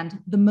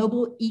expand the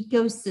mobile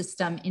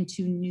ecosystem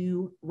into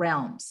new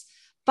realms.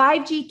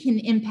 5G can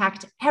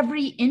impact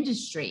every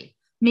industry,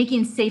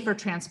 making safer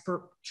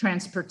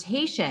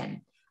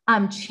transportation,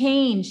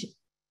 change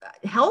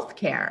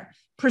healthcare,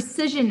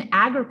 precision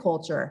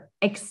agriculture,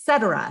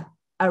 etc.,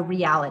 a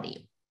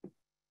reality.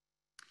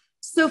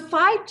 So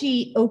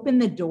 5G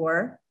opened the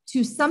door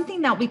to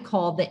something that we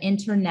call the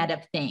Internet of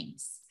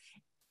Things.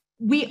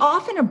 We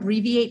often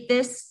abbreviate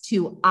this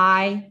to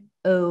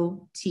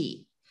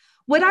IoT.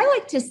 What I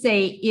like to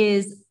say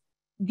is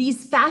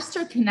these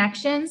faster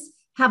connections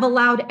have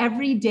allowed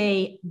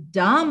everyday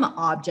dumb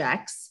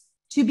objects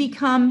to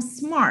become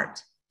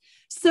smart.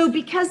 So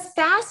because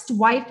fast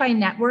Wi-Fi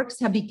networks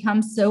have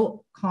become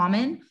so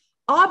common,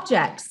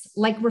 objects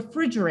like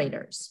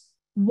refrigerators,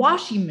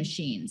 washing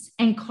machines,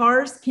 and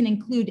cars can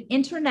include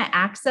internet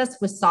access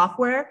with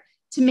software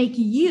to make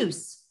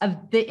use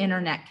of the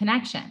internet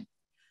connection.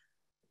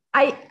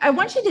 I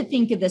want you to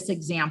think of this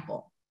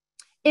example.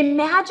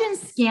 Imagine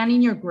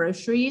scanning your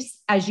groceries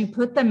as you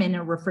put them in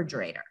a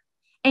refrigerator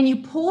and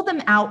you pull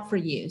them out for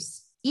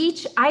use.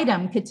 Each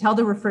item could tell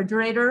the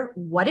refrigerator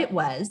what it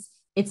was,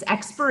 its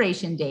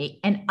expiration date,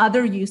 and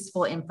other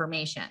useful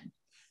information.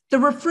 The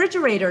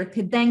refrigerator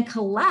could then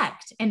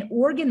collect and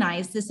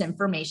organize this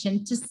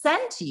information to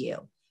send to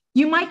you.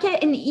 You might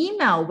get an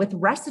email with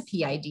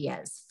recipe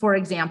ideas, for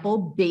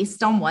example,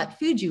 based on what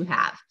food you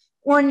have,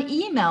 or an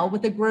email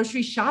with a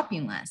grocery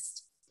shopping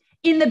list.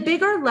 In the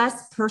bigger,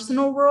 less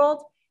personal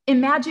world,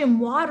 imagine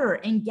water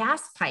and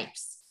gas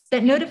pipes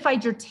that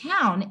notified your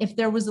town if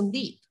there was a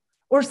leak,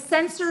 or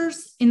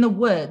sensors in the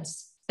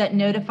woods that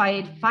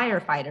notified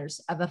firefighters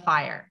of a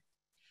fire.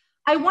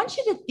 I want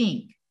you to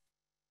think,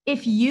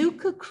 if you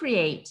could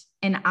create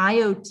an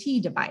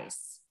IoT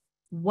device,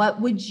 what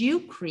would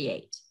you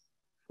create?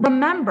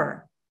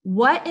 Remember,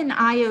 what an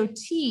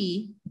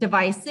IoT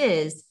device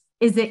is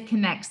it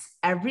connects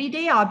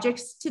everyday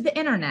objects to the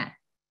internet,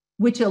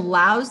 which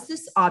allows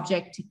this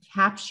object to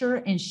capture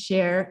and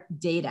share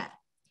data.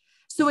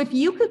 So if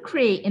you could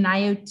create an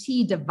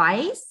IoT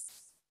device,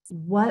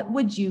 what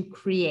would you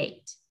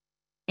create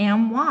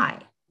and why?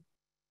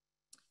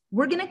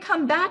 We're going to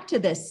come back to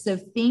this. So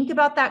think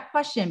about that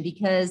question,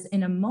 because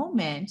in a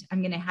moment,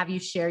 I'm going to have you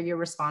share your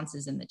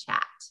responses in the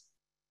chat.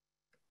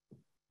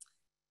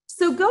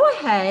 So go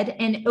ahead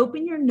and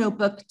open your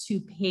notebook to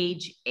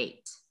page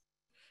 8.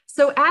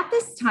 So at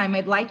this time,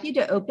 I'd like you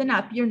to open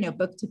up your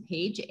notebook to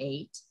page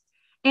 8,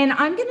 and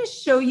I'm going to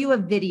show you a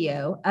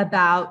video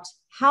about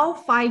how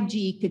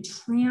 5G could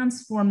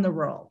transform the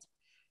world.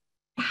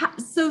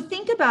 So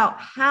think about,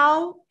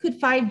 how could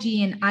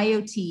 5G and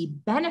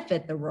IoT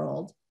benefit the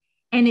world?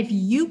 And if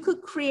you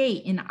could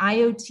create an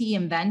IoT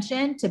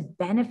invention to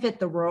benefit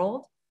the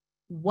world,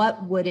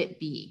 what would it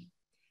be?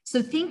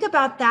 So think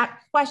about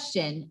that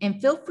question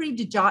and feel free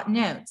to jot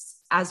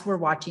notes as we're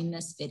watching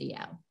this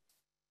video.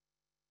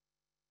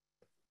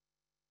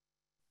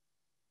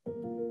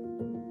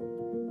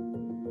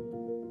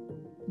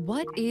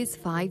 What is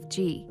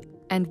 5G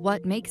and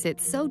what makes it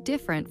so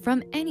different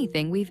from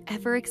anything we've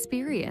ever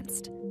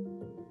experienced?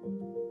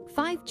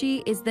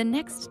 5G is the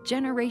next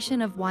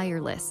generation of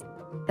wireless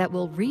that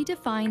will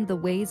redefine the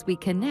ways we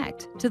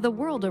connect to the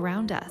world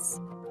around us.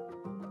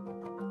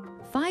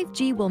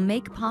 5G will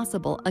make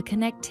possible a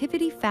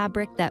connectivity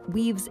fabric that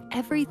weaves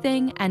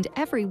everything and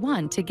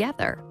everyone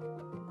together,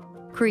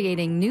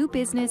 creating new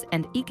business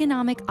and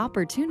economic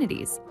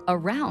opportunities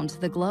around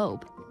the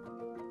globe.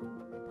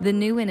 The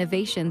new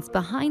innovations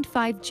behind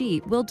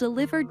 5G will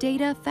deliver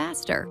data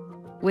faster,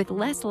 with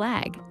less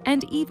lag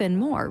and even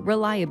more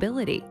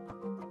reliability.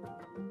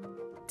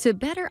 To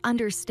better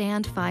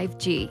understand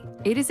 5G,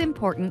 it is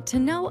important to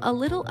know a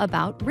little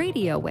about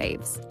radio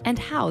waves and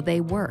how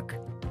they work.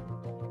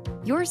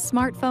 Your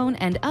smartphone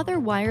and other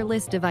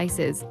wireless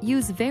devices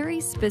use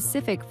very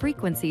specific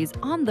frequencies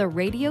on the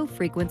radio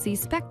frequency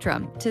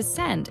spectrum to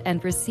send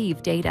and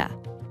receive data.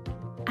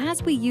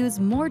 As we use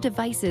more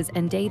devices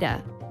and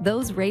data,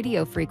 those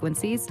radio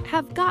frequencies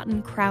have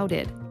gotten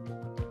crowded.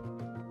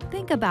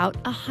 Think about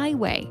a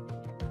highway.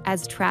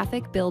 As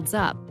traffic builds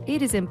up,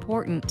 it is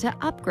important to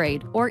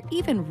upgrade or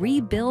even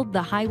rebuild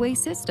the highway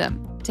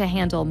system to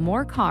handle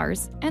more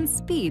cars and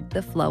speed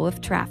the flow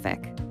of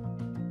traffic.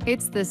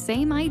 It's the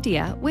same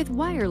idea with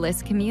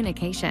wireless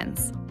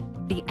communications.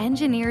 The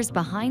engineers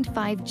behind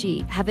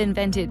 5G have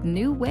invented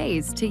new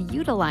ways to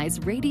utilize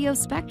radio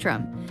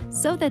spectrum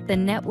so that the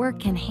network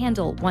can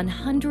handle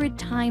 100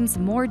 times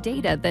more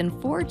data than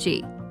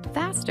 4G,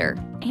 faster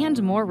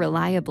and more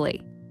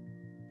reliably.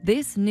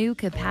 This new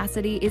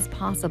capacity is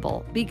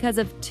possible because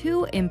of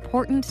two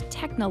important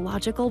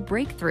technological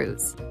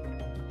breakthroughs.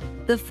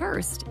 The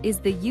first is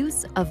the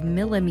use of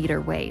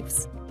millimeter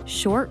waves,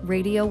 short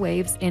radio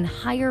waves in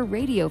higher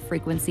radio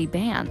frequency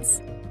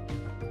bands.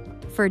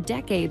 For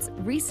decades,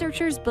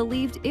 researchers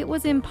believed it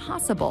was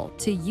impossible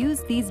to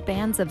use these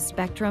bands of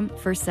spectrum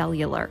for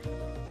cellular.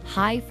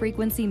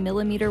 High-frequency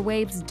millimeter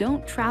waves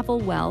don't travel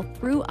well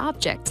through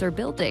objects or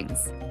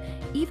buildings.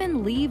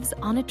 Even leaves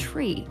on a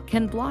tree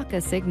can block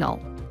a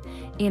signal.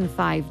 In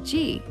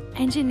 5G,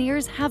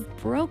 engineers have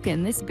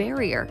broken this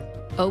barrier,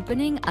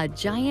 opening a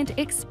giant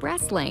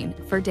express lane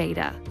for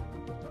data.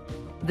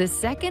 The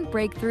second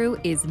breakthrough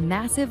is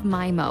Massive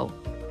MIMO,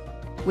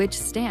 which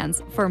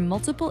stands for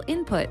Multiple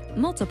Input,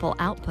 Multiple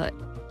Output.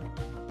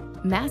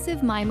 Massive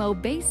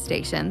MIMO base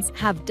stations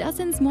have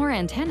dozens more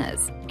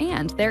antennas,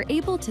 and they're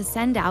able to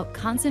send out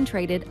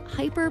concentrated,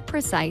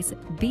 hyper-precise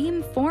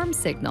beam-form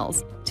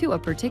signals to a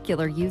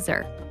particular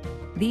user.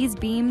 These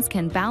beams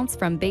can bounce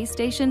from base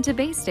station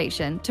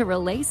to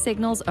relay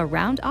signals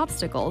around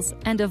obstacles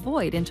and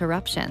avoid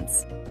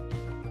interruptions.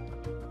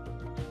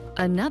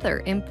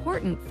 Another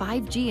important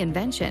 5G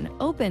invention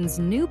opens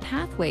new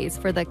pathways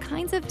for the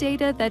kinds of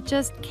data that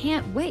just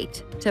can't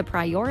wait to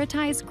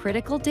prioritize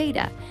critical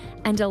data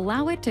and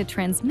allow it to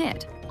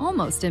transmit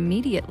almost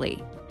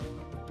immediately.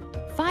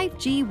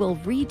 5G will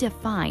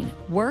redefine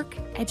work,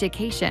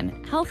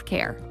 education,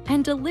 healthcare,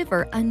 and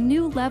deliver a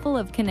new level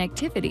of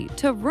connectivity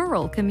to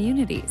rural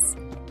communities.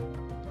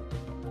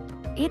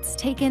 It's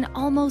taken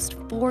almost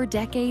 4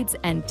 decades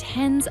and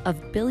tens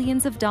of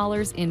billions of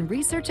dollars in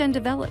research and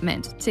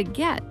development to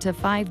get to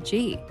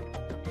 5G.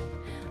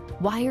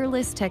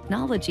 Wireless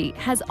technology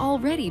has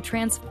already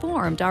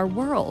transformed our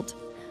world.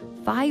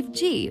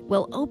 5G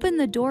will open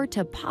the door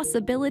to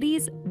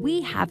possibilities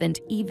we haven't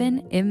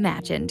even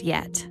imagined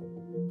yet.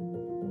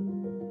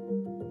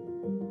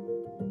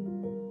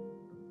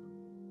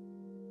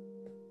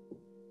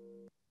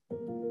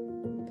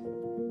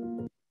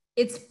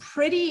 It's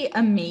pretty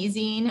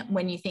amazing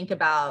when you think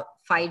about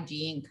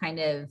 5G and kind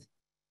of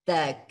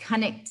the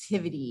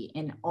connectivity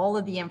and all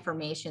of the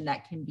information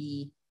that can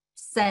be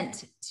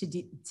sent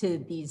to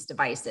these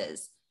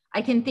devices.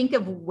 I can think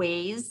of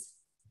ways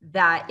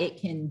that it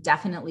can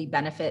definitely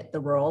benefit the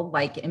world.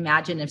 Like,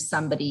 imagine if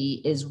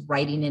somebody is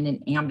riding in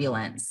an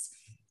ambulance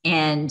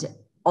and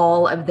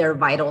all of their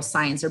vital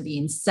signs are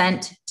being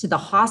sent to the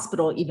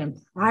hospital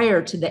even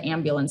prior to the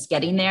ambulance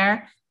getting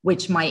there,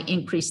 which might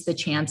increase the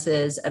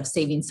chances of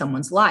saving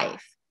someone's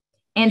life.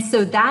 And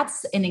so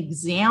that's an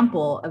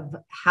example of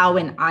how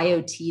an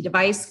IoT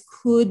device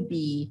could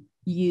be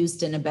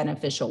used in a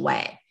beneficial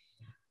way.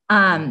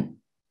 And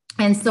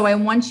so I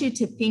want you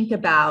to think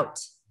about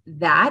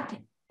that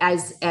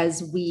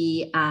as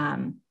we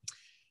kind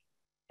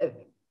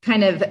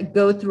of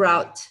go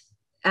throughout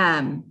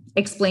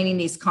explaining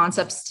these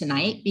concepts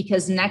tonight,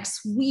 because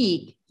next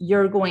week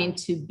you're going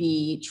to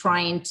be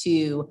trying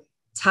to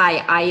tie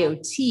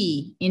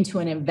IoT into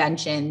an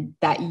invention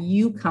that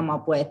you come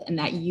up with and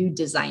that you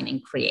design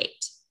and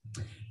create.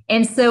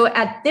 And so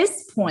at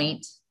this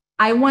point,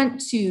 I want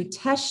to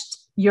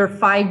test your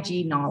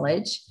 5G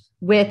knowledge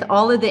with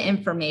all of the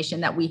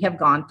information that we have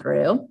gone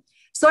through.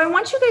 So I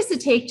want you guys to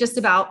take just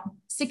about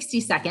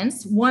 60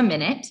 seconds, 1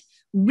 minute,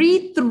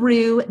 read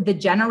through the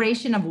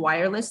generation of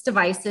wireless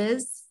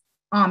devices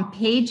on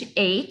page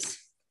 8.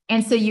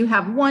 And so you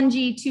have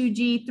 1G,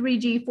 2G,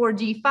 3G,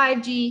 4G,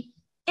 5G,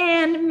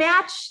 and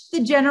match the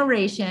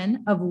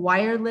generation of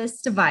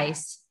wireless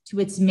device to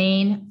its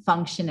main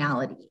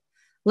functionality.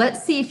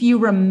 Let's see if you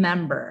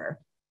remember.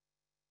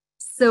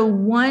 So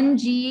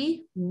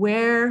 1G,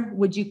 where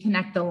would you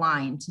connect the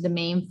line to the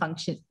main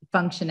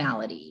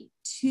functionality?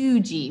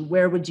 2G,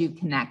 where would you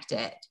connect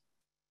it?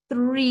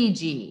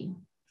 3G,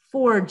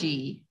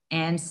 4G,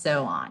 and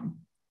so on.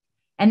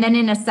 And then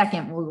in a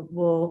second,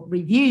 we'll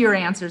review your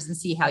answers and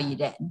see how you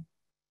did.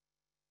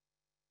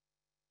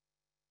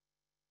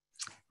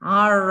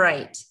 All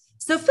right,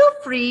 so feel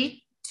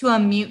free to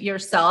unmute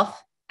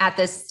yourself at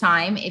this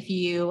time if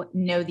you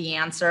know the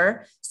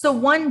answer. So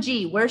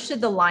 1G, where should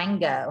the line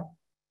go?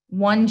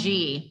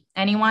 1G,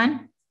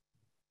 anyone?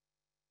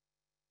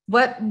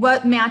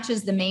 What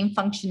matches the main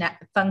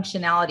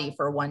functionality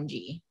for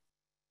 1G?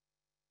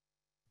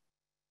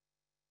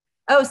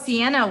 Oh,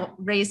 Sienna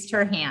raised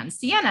her hand.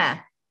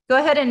 Sienna, go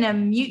ahead and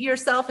unmute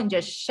yourself and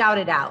just shout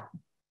it out.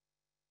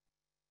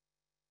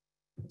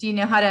 Do you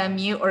know how to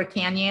unmute, or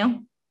can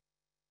you?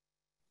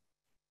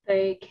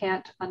 They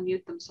can't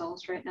unmute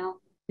themselves right now.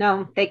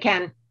 No, they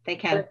can. They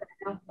can.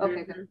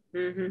 Okay, good.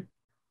 Mm-hmm.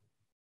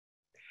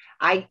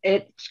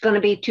 It's going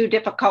to be too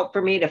difficult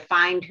for me to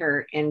find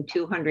her in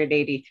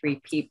 283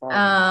 people.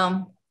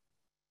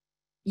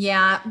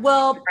 Yeah,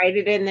 well, write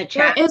it in the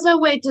chat. There is a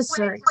way to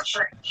search.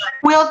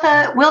 Will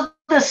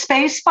the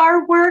space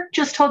bar work?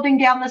 Just holding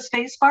down the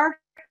space bar?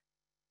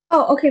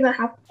 Oh, okay, that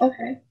happened.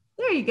 Okay.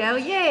 There you go.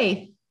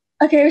 Yay.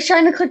 Okay, I was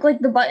trying to click like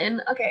the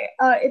button. Okay,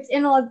 it's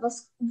analog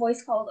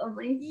voice calls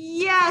only.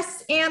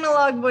 Yes,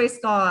 analog voice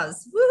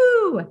calls.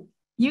 Woohoo!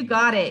 You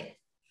got it.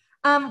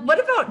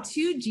 What about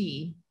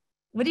 2G?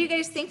 What do you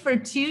guys think for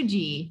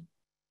 2G?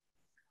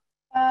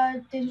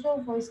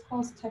 Digital voice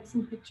calls, text,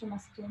 and picture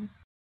messaging.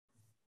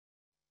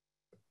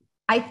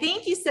 I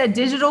think you said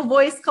digital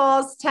voice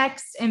calls,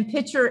 text, and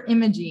picture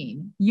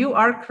imaging. You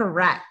are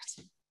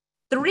correct.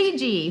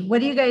 3G, what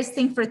do you guys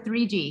think for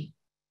 3G?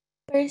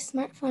 For a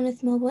smartphone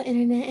with mobile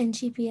internet and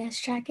GPS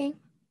tracking.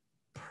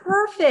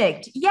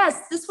 Perfect.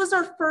 Yes, this was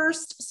our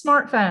first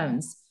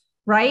smartphones,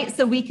 right?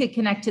 So we could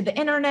connect to the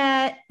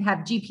internet, have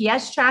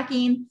GPS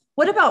tracking.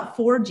 What about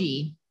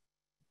 4G?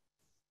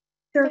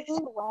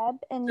 Surfing the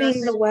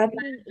web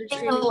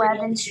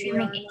and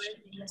streaming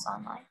videos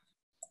online.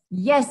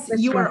 Yes,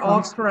 you are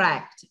all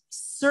correct.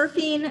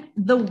 Surfing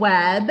the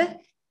web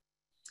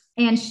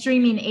and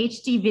streaming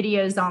HD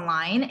videos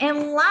online.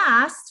 And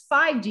last,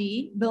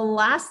 5G, the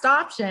last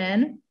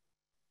option,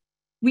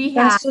 we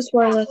have fastest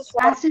wireless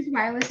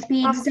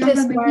speeds, down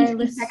to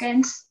 50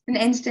 seconds, and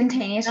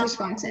instantaneous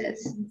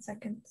responses.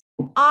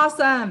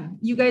 Awesome.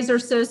 You guys are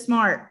so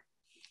smart.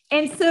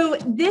 And so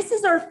this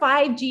is our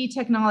 5G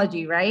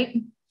technology,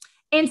 right?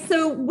 And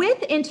so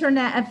with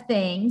Internet of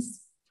Things,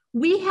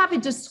 we have a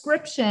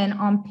description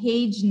on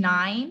page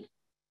 9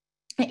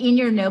 in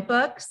your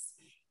notebooks.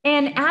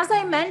 And as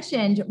I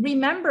mentioned,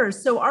 remember,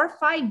 so our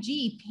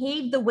 5G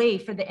paved the way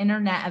for the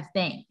Internet of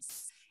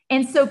Things.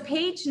 And so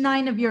page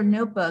 9 of your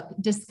notebook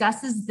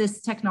discusses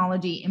this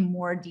technology in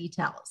more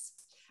details.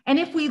 And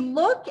if we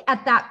look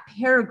at that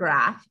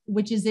paragraph,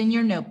 which is in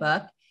your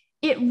notebook,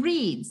 it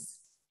reads,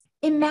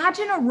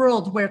 imagine a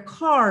world where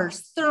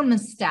cars,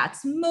 thermostats,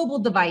 mobile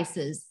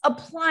devices,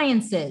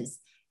 appliances,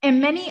 and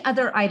many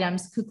other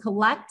items could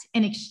collect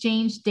and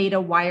exchange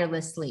data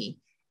wirelessly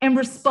and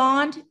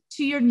respond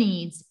to your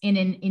needs in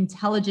an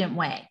intelligent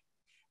way.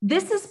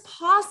 This is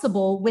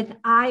possible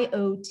with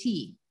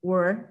IoT,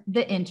 or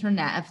the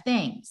Internet of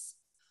Things.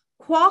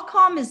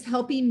 Qualcomm is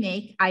helping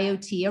make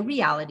IoT a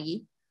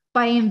reality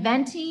by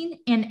inventing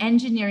and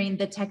engineering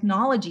the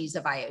technologies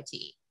of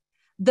IoT.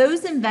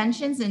 Those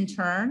inventions, in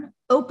turn,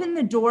 open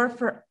the door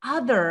for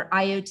other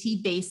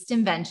IoT-based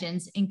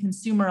inventions in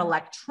consumer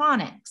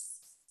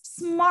electronics,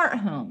 smart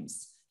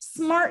homes,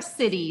 smart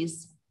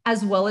cities,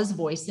 as well as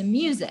voice and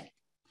music.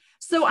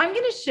 So I'm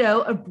going to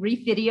show a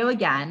brief video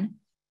again,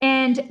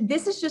 and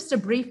this is just a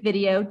brief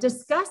video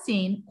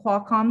discussing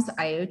Qualcomm's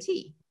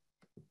IoT.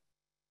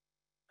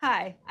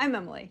 Hi, I'm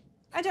Emily.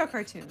 I draw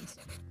cartoons.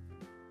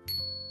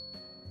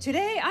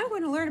 Today, I'm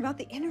going to learn about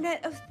the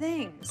Internet of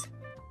Things.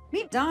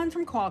 Meet Don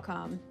from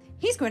Qualcomm.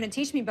 He's going to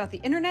teach me about the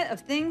Internet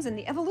of Things and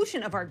the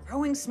evolution of our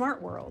growing smart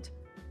world.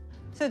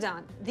 So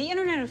Don, the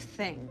Internet of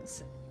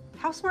Things,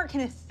 how smart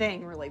can a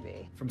thing really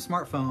be? From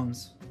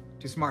smartphones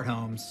to smart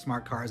homes,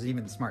 smart cars, and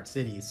even smart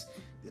cities,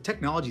 the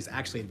technology is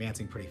actually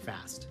advancing pretty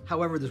fast.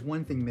 However, there's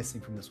one thing missing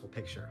from this whole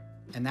picture,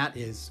 and that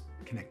is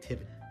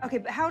connectivity. Okay,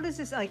 but how does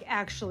this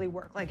actually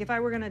work? Like if I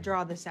were gonna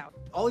draw this out.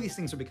 All of these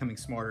things are becoming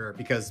smarter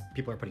because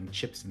people are putting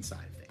chips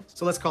inside of things.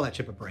 So let's call that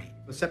chip a brain.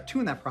 But step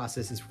 2 in that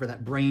process is for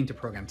that brain to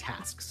program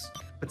tasks.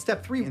 But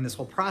step 3 in this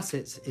whole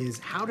process is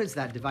how does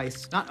that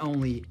device not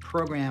only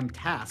program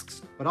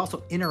tasks, but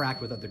also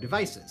interact with other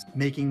devices,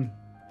 making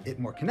it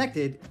more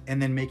connected and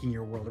then making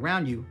your world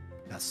around you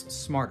thus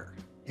smarter.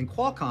 In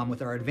Qualcomm,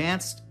 with our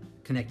advanced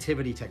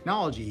connectivity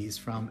technologies,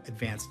 from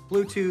advanced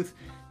Bluetooth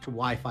to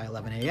Wi-Fi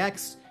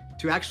 11AX,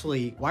 to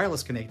actually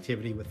wireless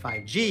connectivity with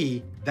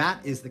 5G,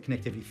 that is the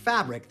connectivity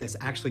fabric that's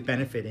actually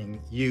benefiting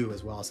you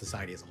as well as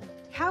society as a whole.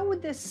 How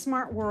would this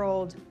smart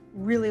world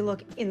really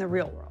look in the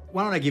real world?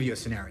 Why don't I give you a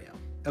scenario?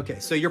 Okay,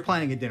 so you're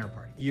planning a dinner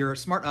party. Your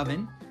smart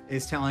oven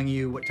is telling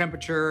you what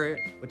temperature,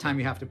 what time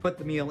you have to put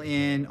the meal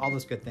in, all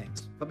those good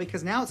things. But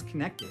because now it's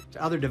connected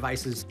to other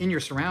devices in your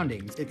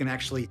surroundings, it can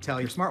actually tell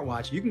your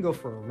smartwatch you can go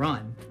for a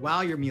run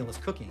while your meal is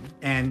cooking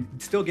and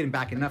still getting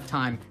back enough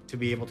time to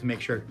be able to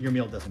make sure your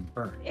meal doesn't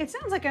burn. It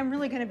sounds like I'm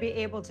really going to be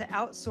able to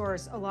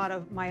outsource a lot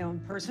of my own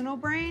personal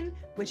brain,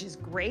 which is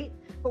great.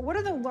 But what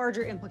are the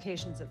larger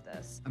implications of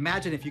this?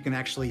 Imagine if you can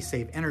actually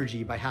save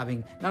energy by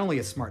having not only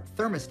a smart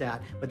thermostat,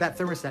 but that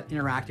thermostat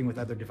interacting with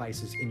other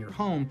devices in your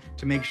home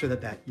to make sure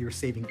that you're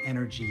saving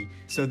energy.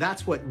 So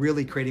that's what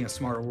really creating a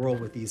smarter world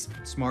with these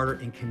smarter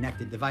and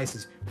connected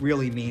devices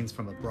really means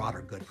from a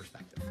broader good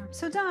perspective.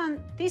 So Don,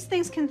 these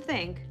things can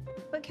think,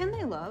 but can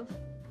they love?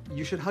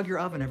 You should hug your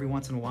oven every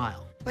once in a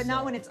while. But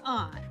not when it's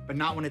on. But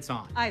not when it's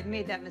on. I've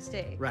made that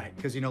mistake. Right,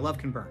 because you know love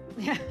can burn.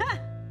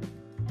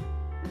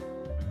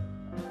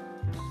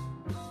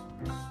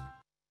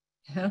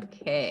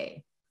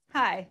 Okay.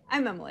 Hi,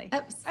 I'm Emily.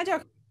 Oops. I draw.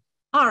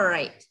 All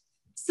right.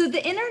 So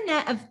the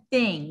Internet of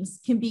Things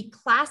can be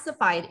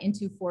classified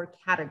into 4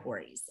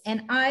 categories.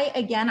 And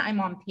I'm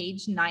on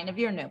page 9 of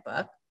your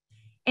notebook.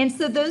 And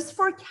so those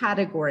 4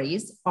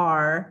 categories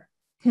are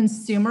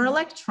consumer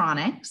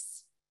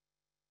electronics,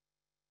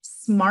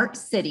 smart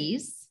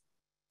cities,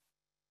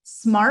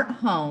 smart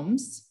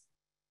homes,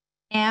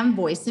 and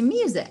voice and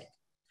music.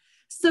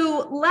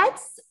 So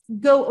let's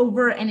go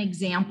over an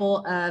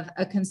example of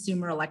a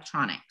consumer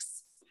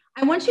electronics.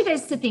 I want you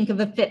guys to think of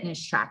a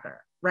fitness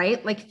tracker,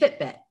 right? Like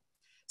Fitbit.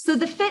 So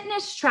the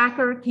fitness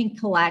tracker can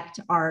collect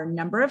our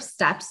number of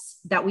steps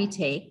that we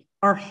take,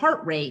 our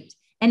heart rate,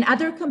 and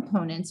other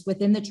components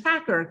within the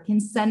tracker can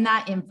send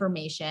that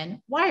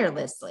information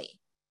wirelessly.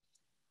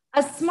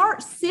 A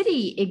smart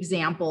city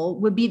example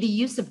would be the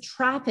use of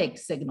traffic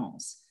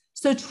signals.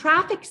 So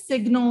traffic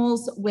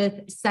signals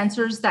with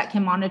sensors that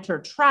can monitor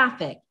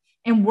traffic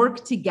and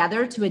work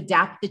together to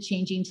adapt to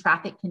changing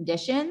traffic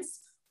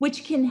conditions,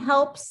 which can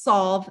help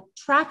solve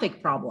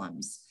traffic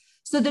problems.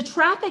 So the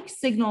traffic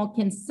signal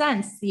can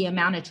sense the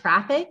amount of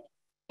traffic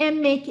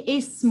and make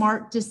a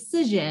smart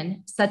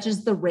decision, such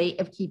as the rate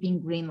of keeping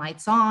green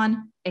lights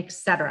on,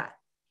 etc.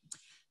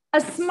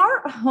 A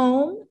smart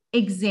home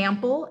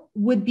example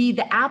would be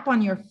the app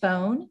on your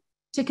phone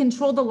to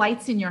control the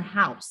lights in your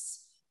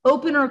house,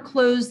 open or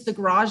close the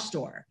garage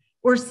door,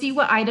 or see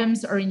what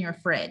items are in your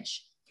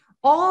fridge.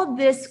 All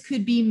this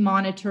could be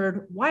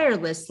monitored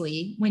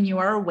wirelessly when you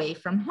are away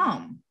from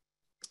home.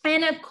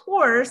 And of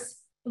course,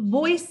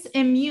 voice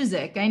and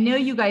music. I know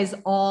you guys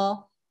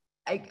all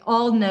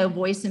know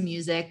voice and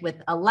music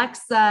with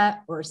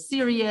Alexa or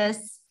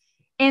Sirius.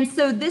 And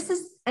so this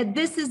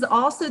is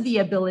also the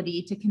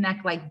ability to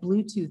connect like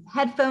Bluetooth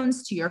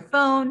headphones to your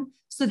phone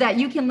so that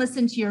you can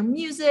listen to your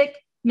music,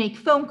 make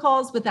phone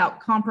calls without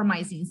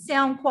compromising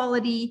sound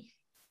quality,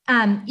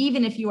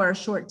 even if you are a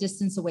short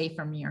distance away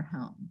from your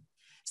home.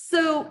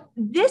 So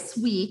this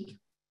week,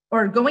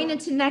 or going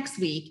into next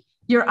week,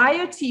 your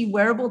IoT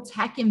wearable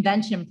tech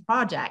invention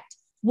project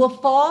will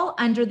fall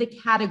under the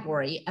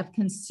category of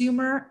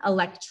consumer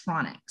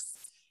electronics.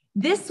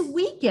 This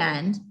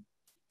weekend,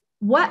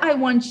 what I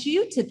want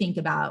you to think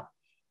about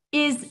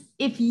is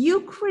if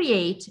you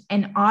create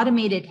an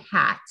automated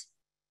hat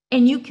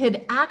and you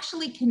could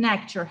actually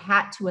connect your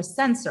hat to a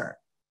sensor,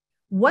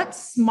 what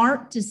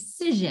smart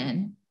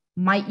decision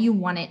might you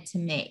want it to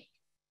make?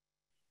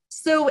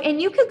 So,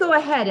 and you could go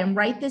ahead and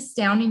write this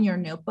down in your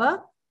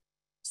notebook.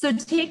 So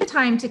take the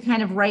time to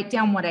kind of write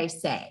down what I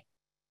say.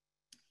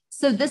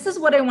 So this is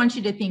what I want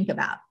you to think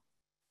about.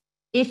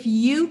 If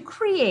you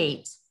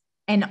create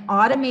an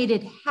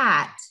automated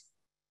hat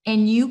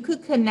and you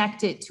could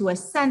connect it to a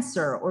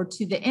sensor or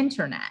to the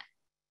internet,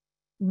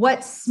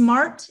 what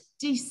smart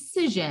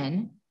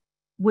decision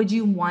would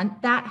you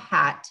want that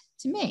hat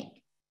to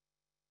make?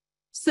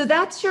 So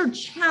that's your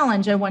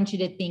challenge I want you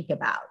to think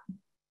about.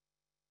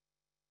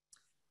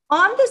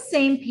 On the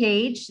same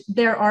page,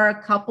 there are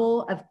a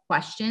couple of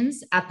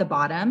questions at the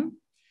bottom,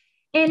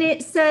 and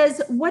it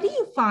says, what do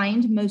you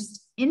find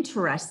most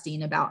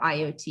interesting about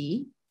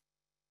IoT?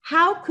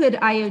 How could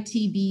IoT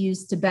be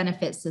used to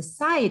benefit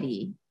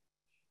society?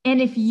 And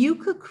if you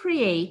could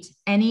create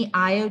any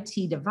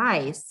IoT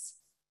device,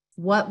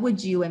 what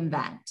would you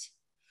invent?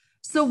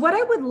 So what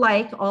I would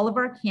like all of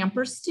our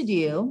campers to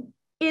do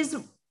is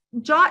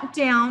jot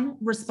down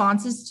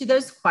responses to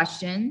those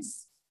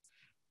questions.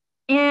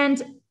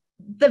 And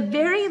the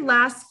very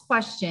last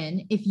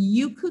question, if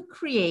you could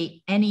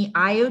create any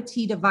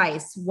IoT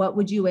device, what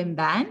would you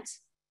invent?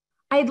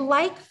 I'd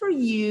like for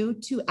you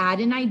to add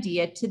an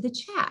idea to the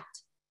chat.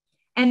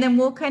 And then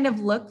we'll kind of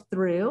look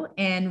through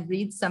and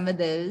read some of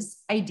those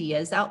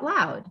ideas out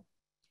loud.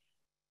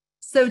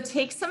 So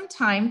take some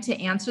time to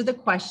answer the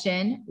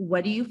question,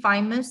 what do you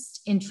find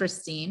most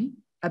interesting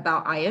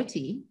about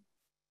IoT?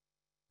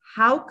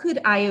 How could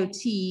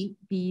IoT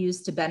be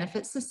used to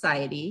benefit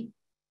society?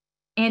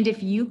 And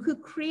if you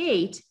could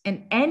create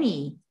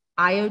any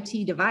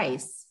IoT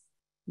device,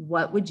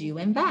 what would you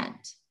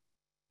invent?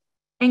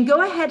 And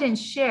go ahead and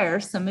share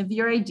some of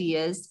your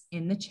ideas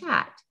in the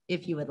chat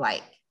if you would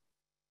like.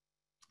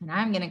 And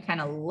I'm going to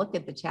kind of look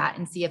at the chat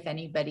and see if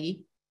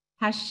anybody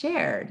has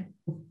shared.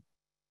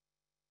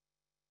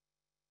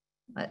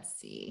 Let's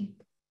see.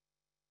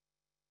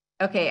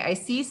 Okay, I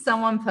see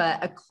someone put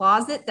a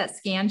closet that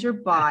scans your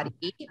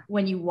body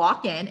when you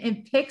walk in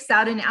and picks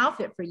out an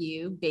outfit for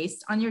you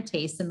based on your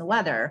taste and the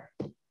weather.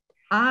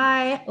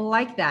 I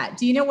like that.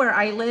 Do you know where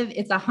I live?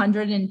 It's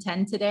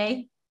 110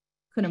 today.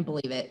 Couldn't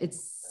believe it.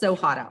 It's so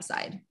hot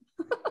outside.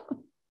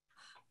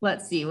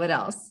 Let's see, what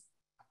else?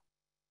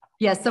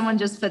 Yes, someone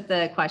just put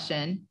the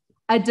question.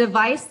 A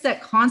device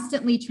that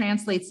constantly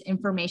translates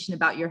information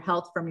about your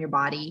health from your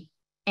body,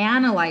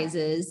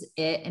 analyzes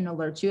it, and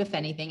alerts you if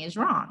anything is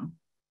wrong.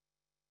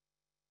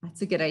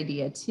 That's a good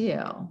idea too.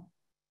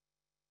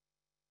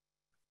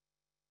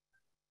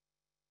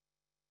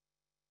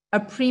 A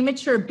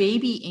premature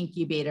baby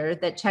incubator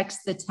that checks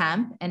the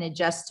temp and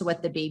adjusts to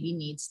what the baby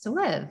needs to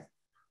live.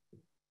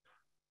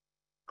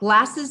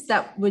 Glasses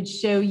that would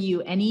show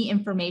you any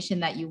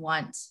information that you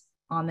want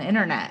on the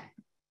internet.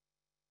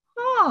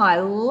 Oh, I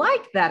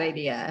like that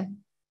idea.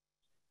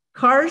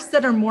 Cars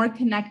that are more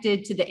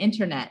connected to the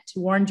internet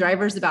to warn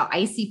drivers about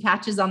icy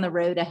patches on the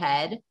road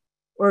ahead,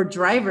 or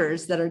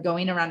drivers that are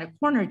going around a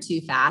corner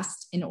too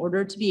fast in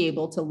order to be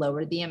able to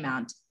lower the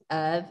amount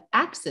of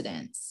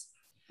accidents.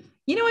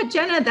 You know what,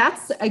 Jenna,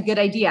 that's a good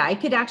idea. I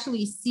could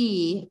actually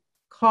see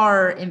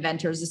car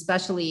inventors,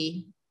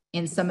 especially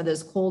in some of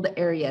those cold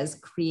areas,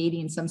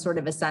 creating some sort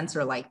of a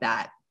sensor like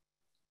that.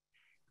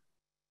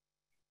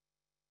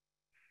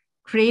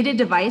 Create a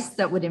device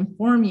that would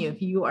inform you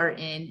if you are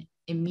in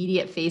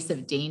immediate face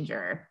of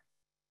danger.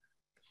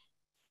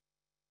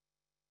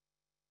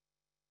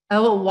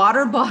 Oh, a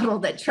water bottle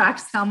that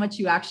tracks how much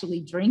you actually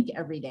drink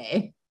every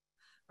day.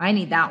 I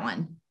need that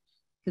one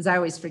because I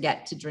always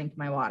forget to drink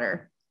my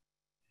water.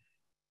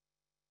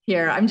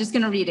 Here, I'm just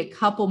going to read a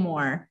couple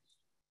more.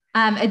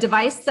 A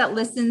device that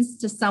listens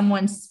to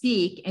someone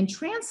speak and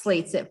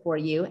translates it for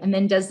you and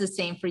then does the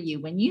same for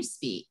you when you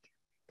speak.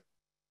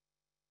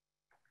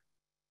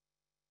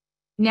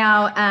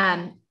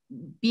 Now,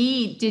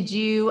 B, did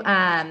you,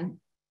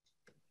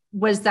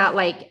 was that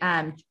like,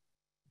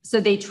 so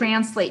they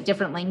translate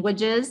different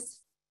languages?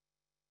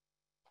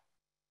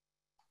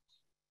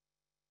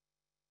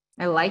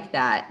 I like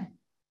that.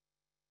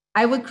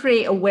 I would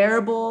create a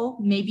wearable,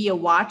 maybe a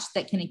watch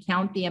that can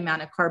account the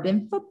amount of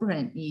carbon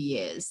footprint you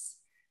use.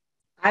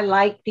 I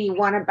like the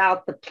one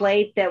about the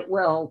plate that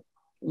will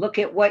look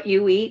at what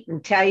you eat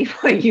and tell you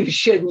what you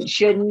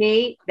shouldn't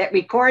eat, that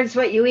records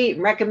what you eat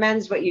and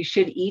recommends what you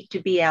should eat to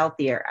be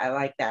healthier. I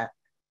like that.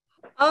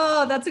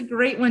 Oh, that's a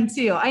great one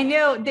too. I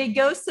know they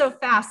go so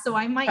fast, so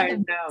I might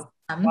know.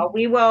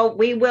 Well,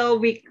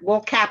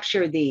 we'll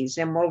capture these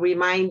and we'll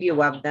remind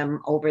you of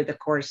them over the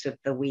course of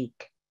the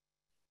week.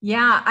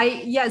 Yeah,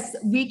 yes,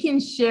 we can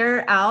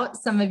share out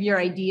some of your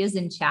ideas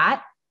in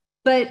chat,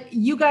 but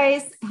you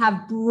guys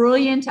have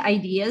brilliant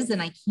ideas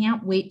and I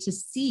can't wait to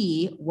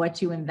see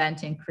what you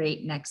invent and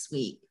create next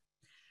week.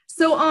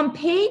 So on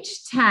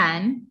page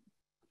 10,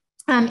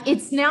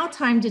 it's now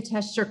time to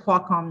test your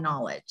Qualcomm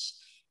knowledge.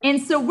 And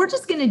so we're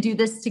just going to do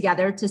this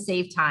together to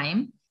save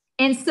time.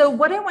 And so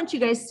what I want you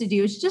guys to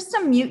do is just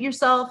unmute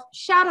yourself,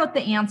 shout out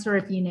the answer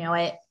if you know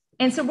it.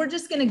 And so we're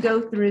just going to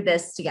go through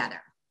this together.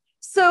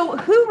 So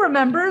who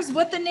remembers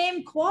what the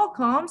name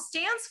Qualcomm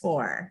stands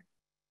for?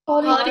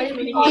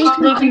 Quality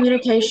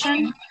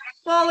communication.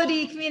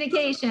 Quality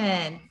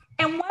communication.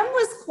 And when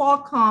was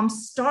Qualcomm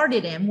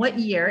started in? What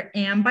year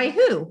and by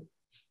who?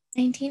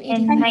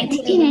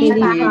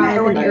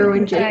 1985.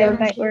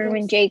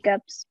 Irwin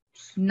Jacobs.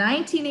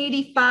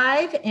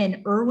 1985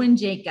 and Irwin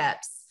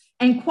Jacobs.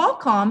 And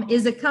Qualcomm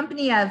is a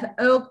company of,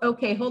 oh,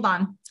 okay, hold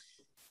on.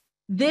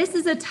 This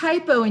is a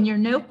typo in your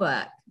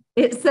notebook.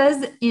 It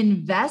says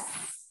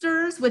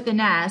investors with an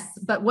S,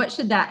 but what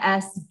should that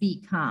S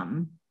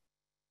become?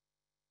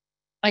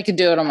 I could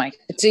do it on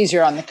it's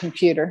easier on the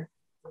computer.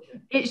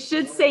 It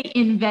should say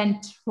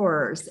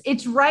inventors.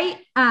 It's right.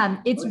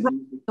 It's right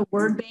in the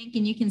word bank.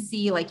 And you can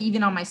see, like,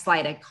 even on my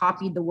slide, I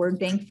copied the word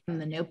bank from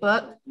the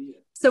notebook.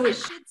 So it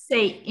should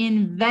say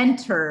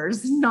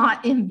inventors,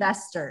 not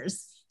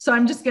investors. So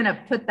I'm just going to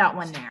put that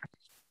one there.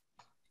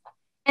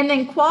 And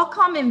then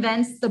Qualcomm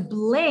invents the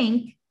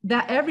blank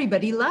that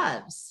everybody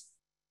loves.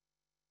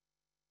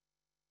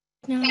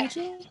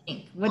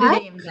 Technology? What do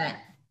they invent?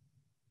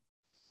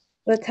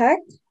 The tech?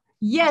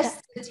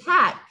 Yes, the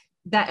tech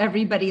that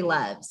everybody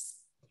loves.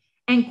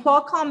 And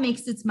Qualcomm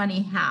makes its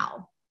money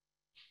how?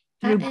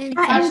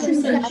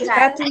 Patents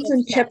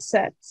and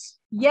chipsets.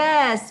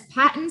 Yes,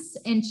 patents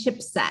and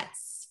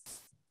chipsets.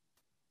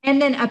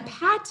 And then a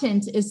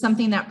patent is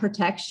something that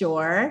protects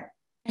your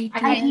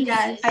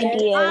Ideas.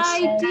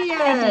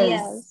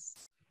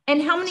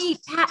 And how many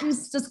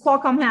patents does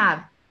Qualcomm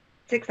have?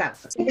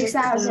 6,000.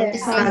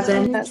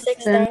 6,000.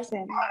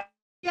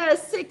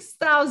 Yes,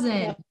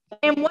 6,000.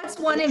 And what's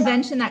one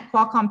invention that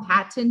Qualcomm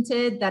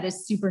patented that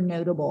is super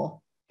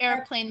notable?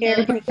 Airplane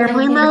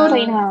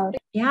mode.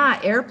 Yeah,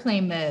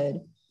 airplane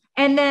mode.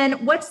 And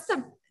then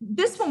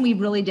this one we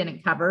really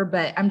didn't cover,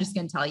 but I'm just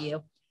going to tell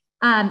you.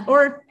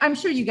 Or I'm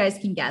sure you guys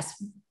can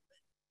guess.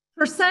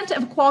 Percent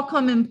of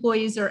Qualcomm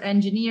employees are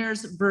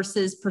engineers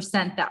versus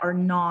percent that are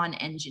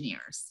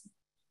non-engineers.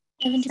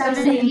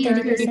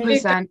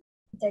 70%.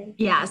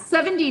 Yeah,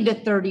 70 to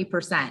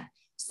 30%.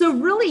 So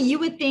really, you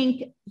would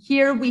think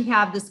here we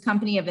have this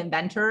company of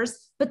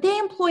inventors, but they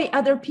employ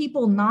other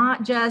people,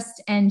 not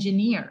just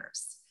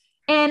engineers.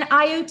 And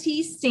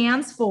IoT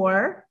stands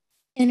for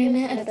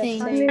Internet of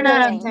Things.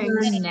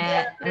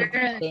 Internet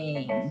of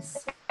Things.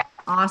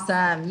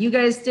 Awesome. You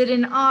guys did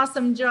an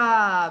awesome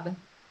job.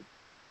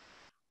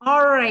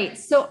 All right.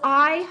 So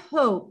I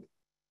hope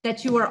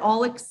that you are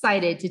all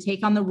excited to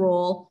take on the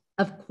role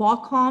of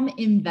Qualcomm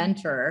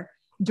Inventor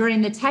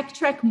during the Tech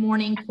Trek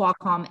Morning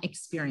Qualcomm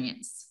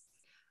experience.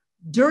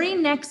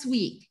 During next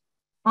week,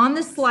 on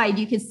the slide,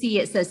 you can see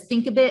it says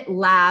Thinkabit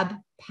Lab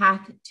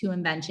Path to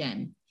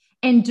Invention.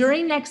 And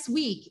during next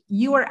week,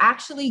 you are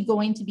actually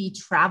going to be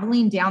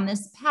traveling down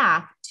this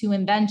path to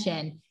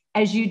invention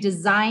as you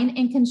design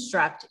and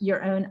construct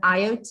your own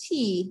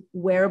IoT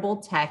wearable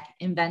tech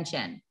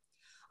invention.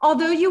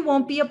 Although you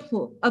won't be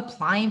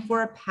applying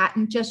for a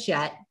patent just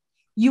yet,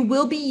 you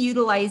will be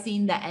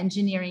utilizing the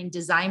engineering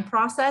design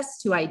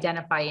process to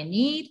identify a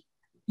need.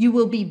 You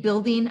will be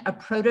building a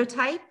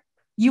prototype.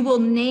 You will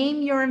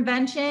name your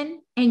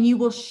invention, and you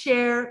will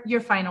share your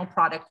final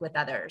product with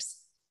others.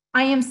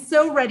 I am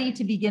so ready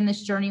to begin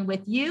this journey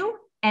with you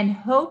and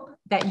hope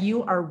that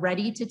you are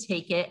ready to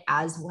take it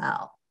as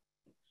well.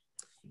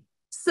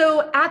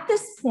 So at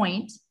this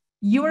point,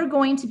 you are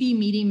going to be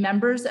meeting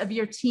members of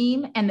your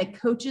team and the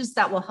coaches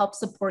that will help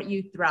support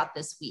you throughout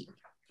this week.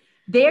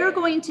 They're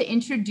going to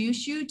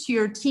introduce you to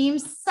your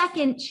team's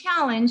second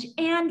challenge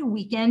and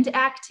weekend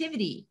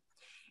activity.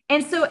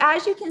 And so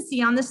as you can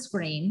see on the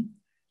screen,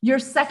 your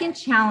second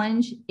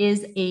challenge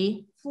is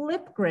a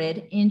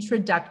Flipgrid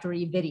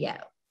introductory video.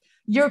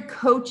 Your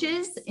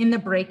coaches in the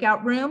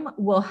breakout room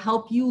will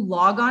help you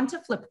log on to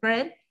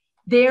Flipgrid.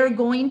 They're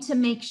going to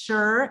make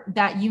sure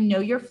that you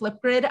know your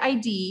Flipgrid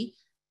ID.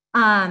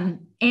 And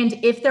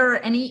if there are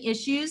any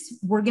issues,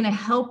 we're going to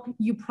help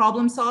you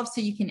problem solve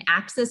so you can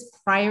access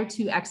prior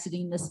to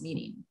exiting this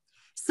meeting.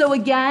 So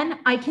again,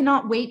 I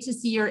cannot wait to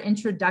see your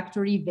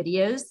introductory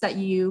videos that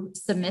you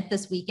submit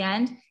this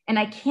weekend. And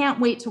I can't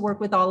wait to work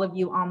with all of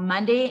you on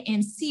Monday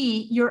and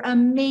see your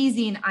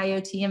amazing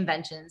IoT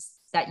inventions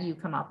that you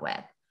come up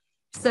with.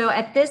 So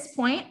at this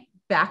point,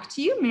 back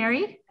to you,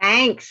 Mary.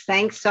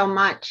 Thanks so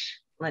much.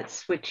 Let's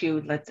switch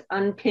you. Let's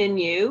unpin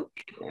you.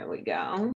 There we go.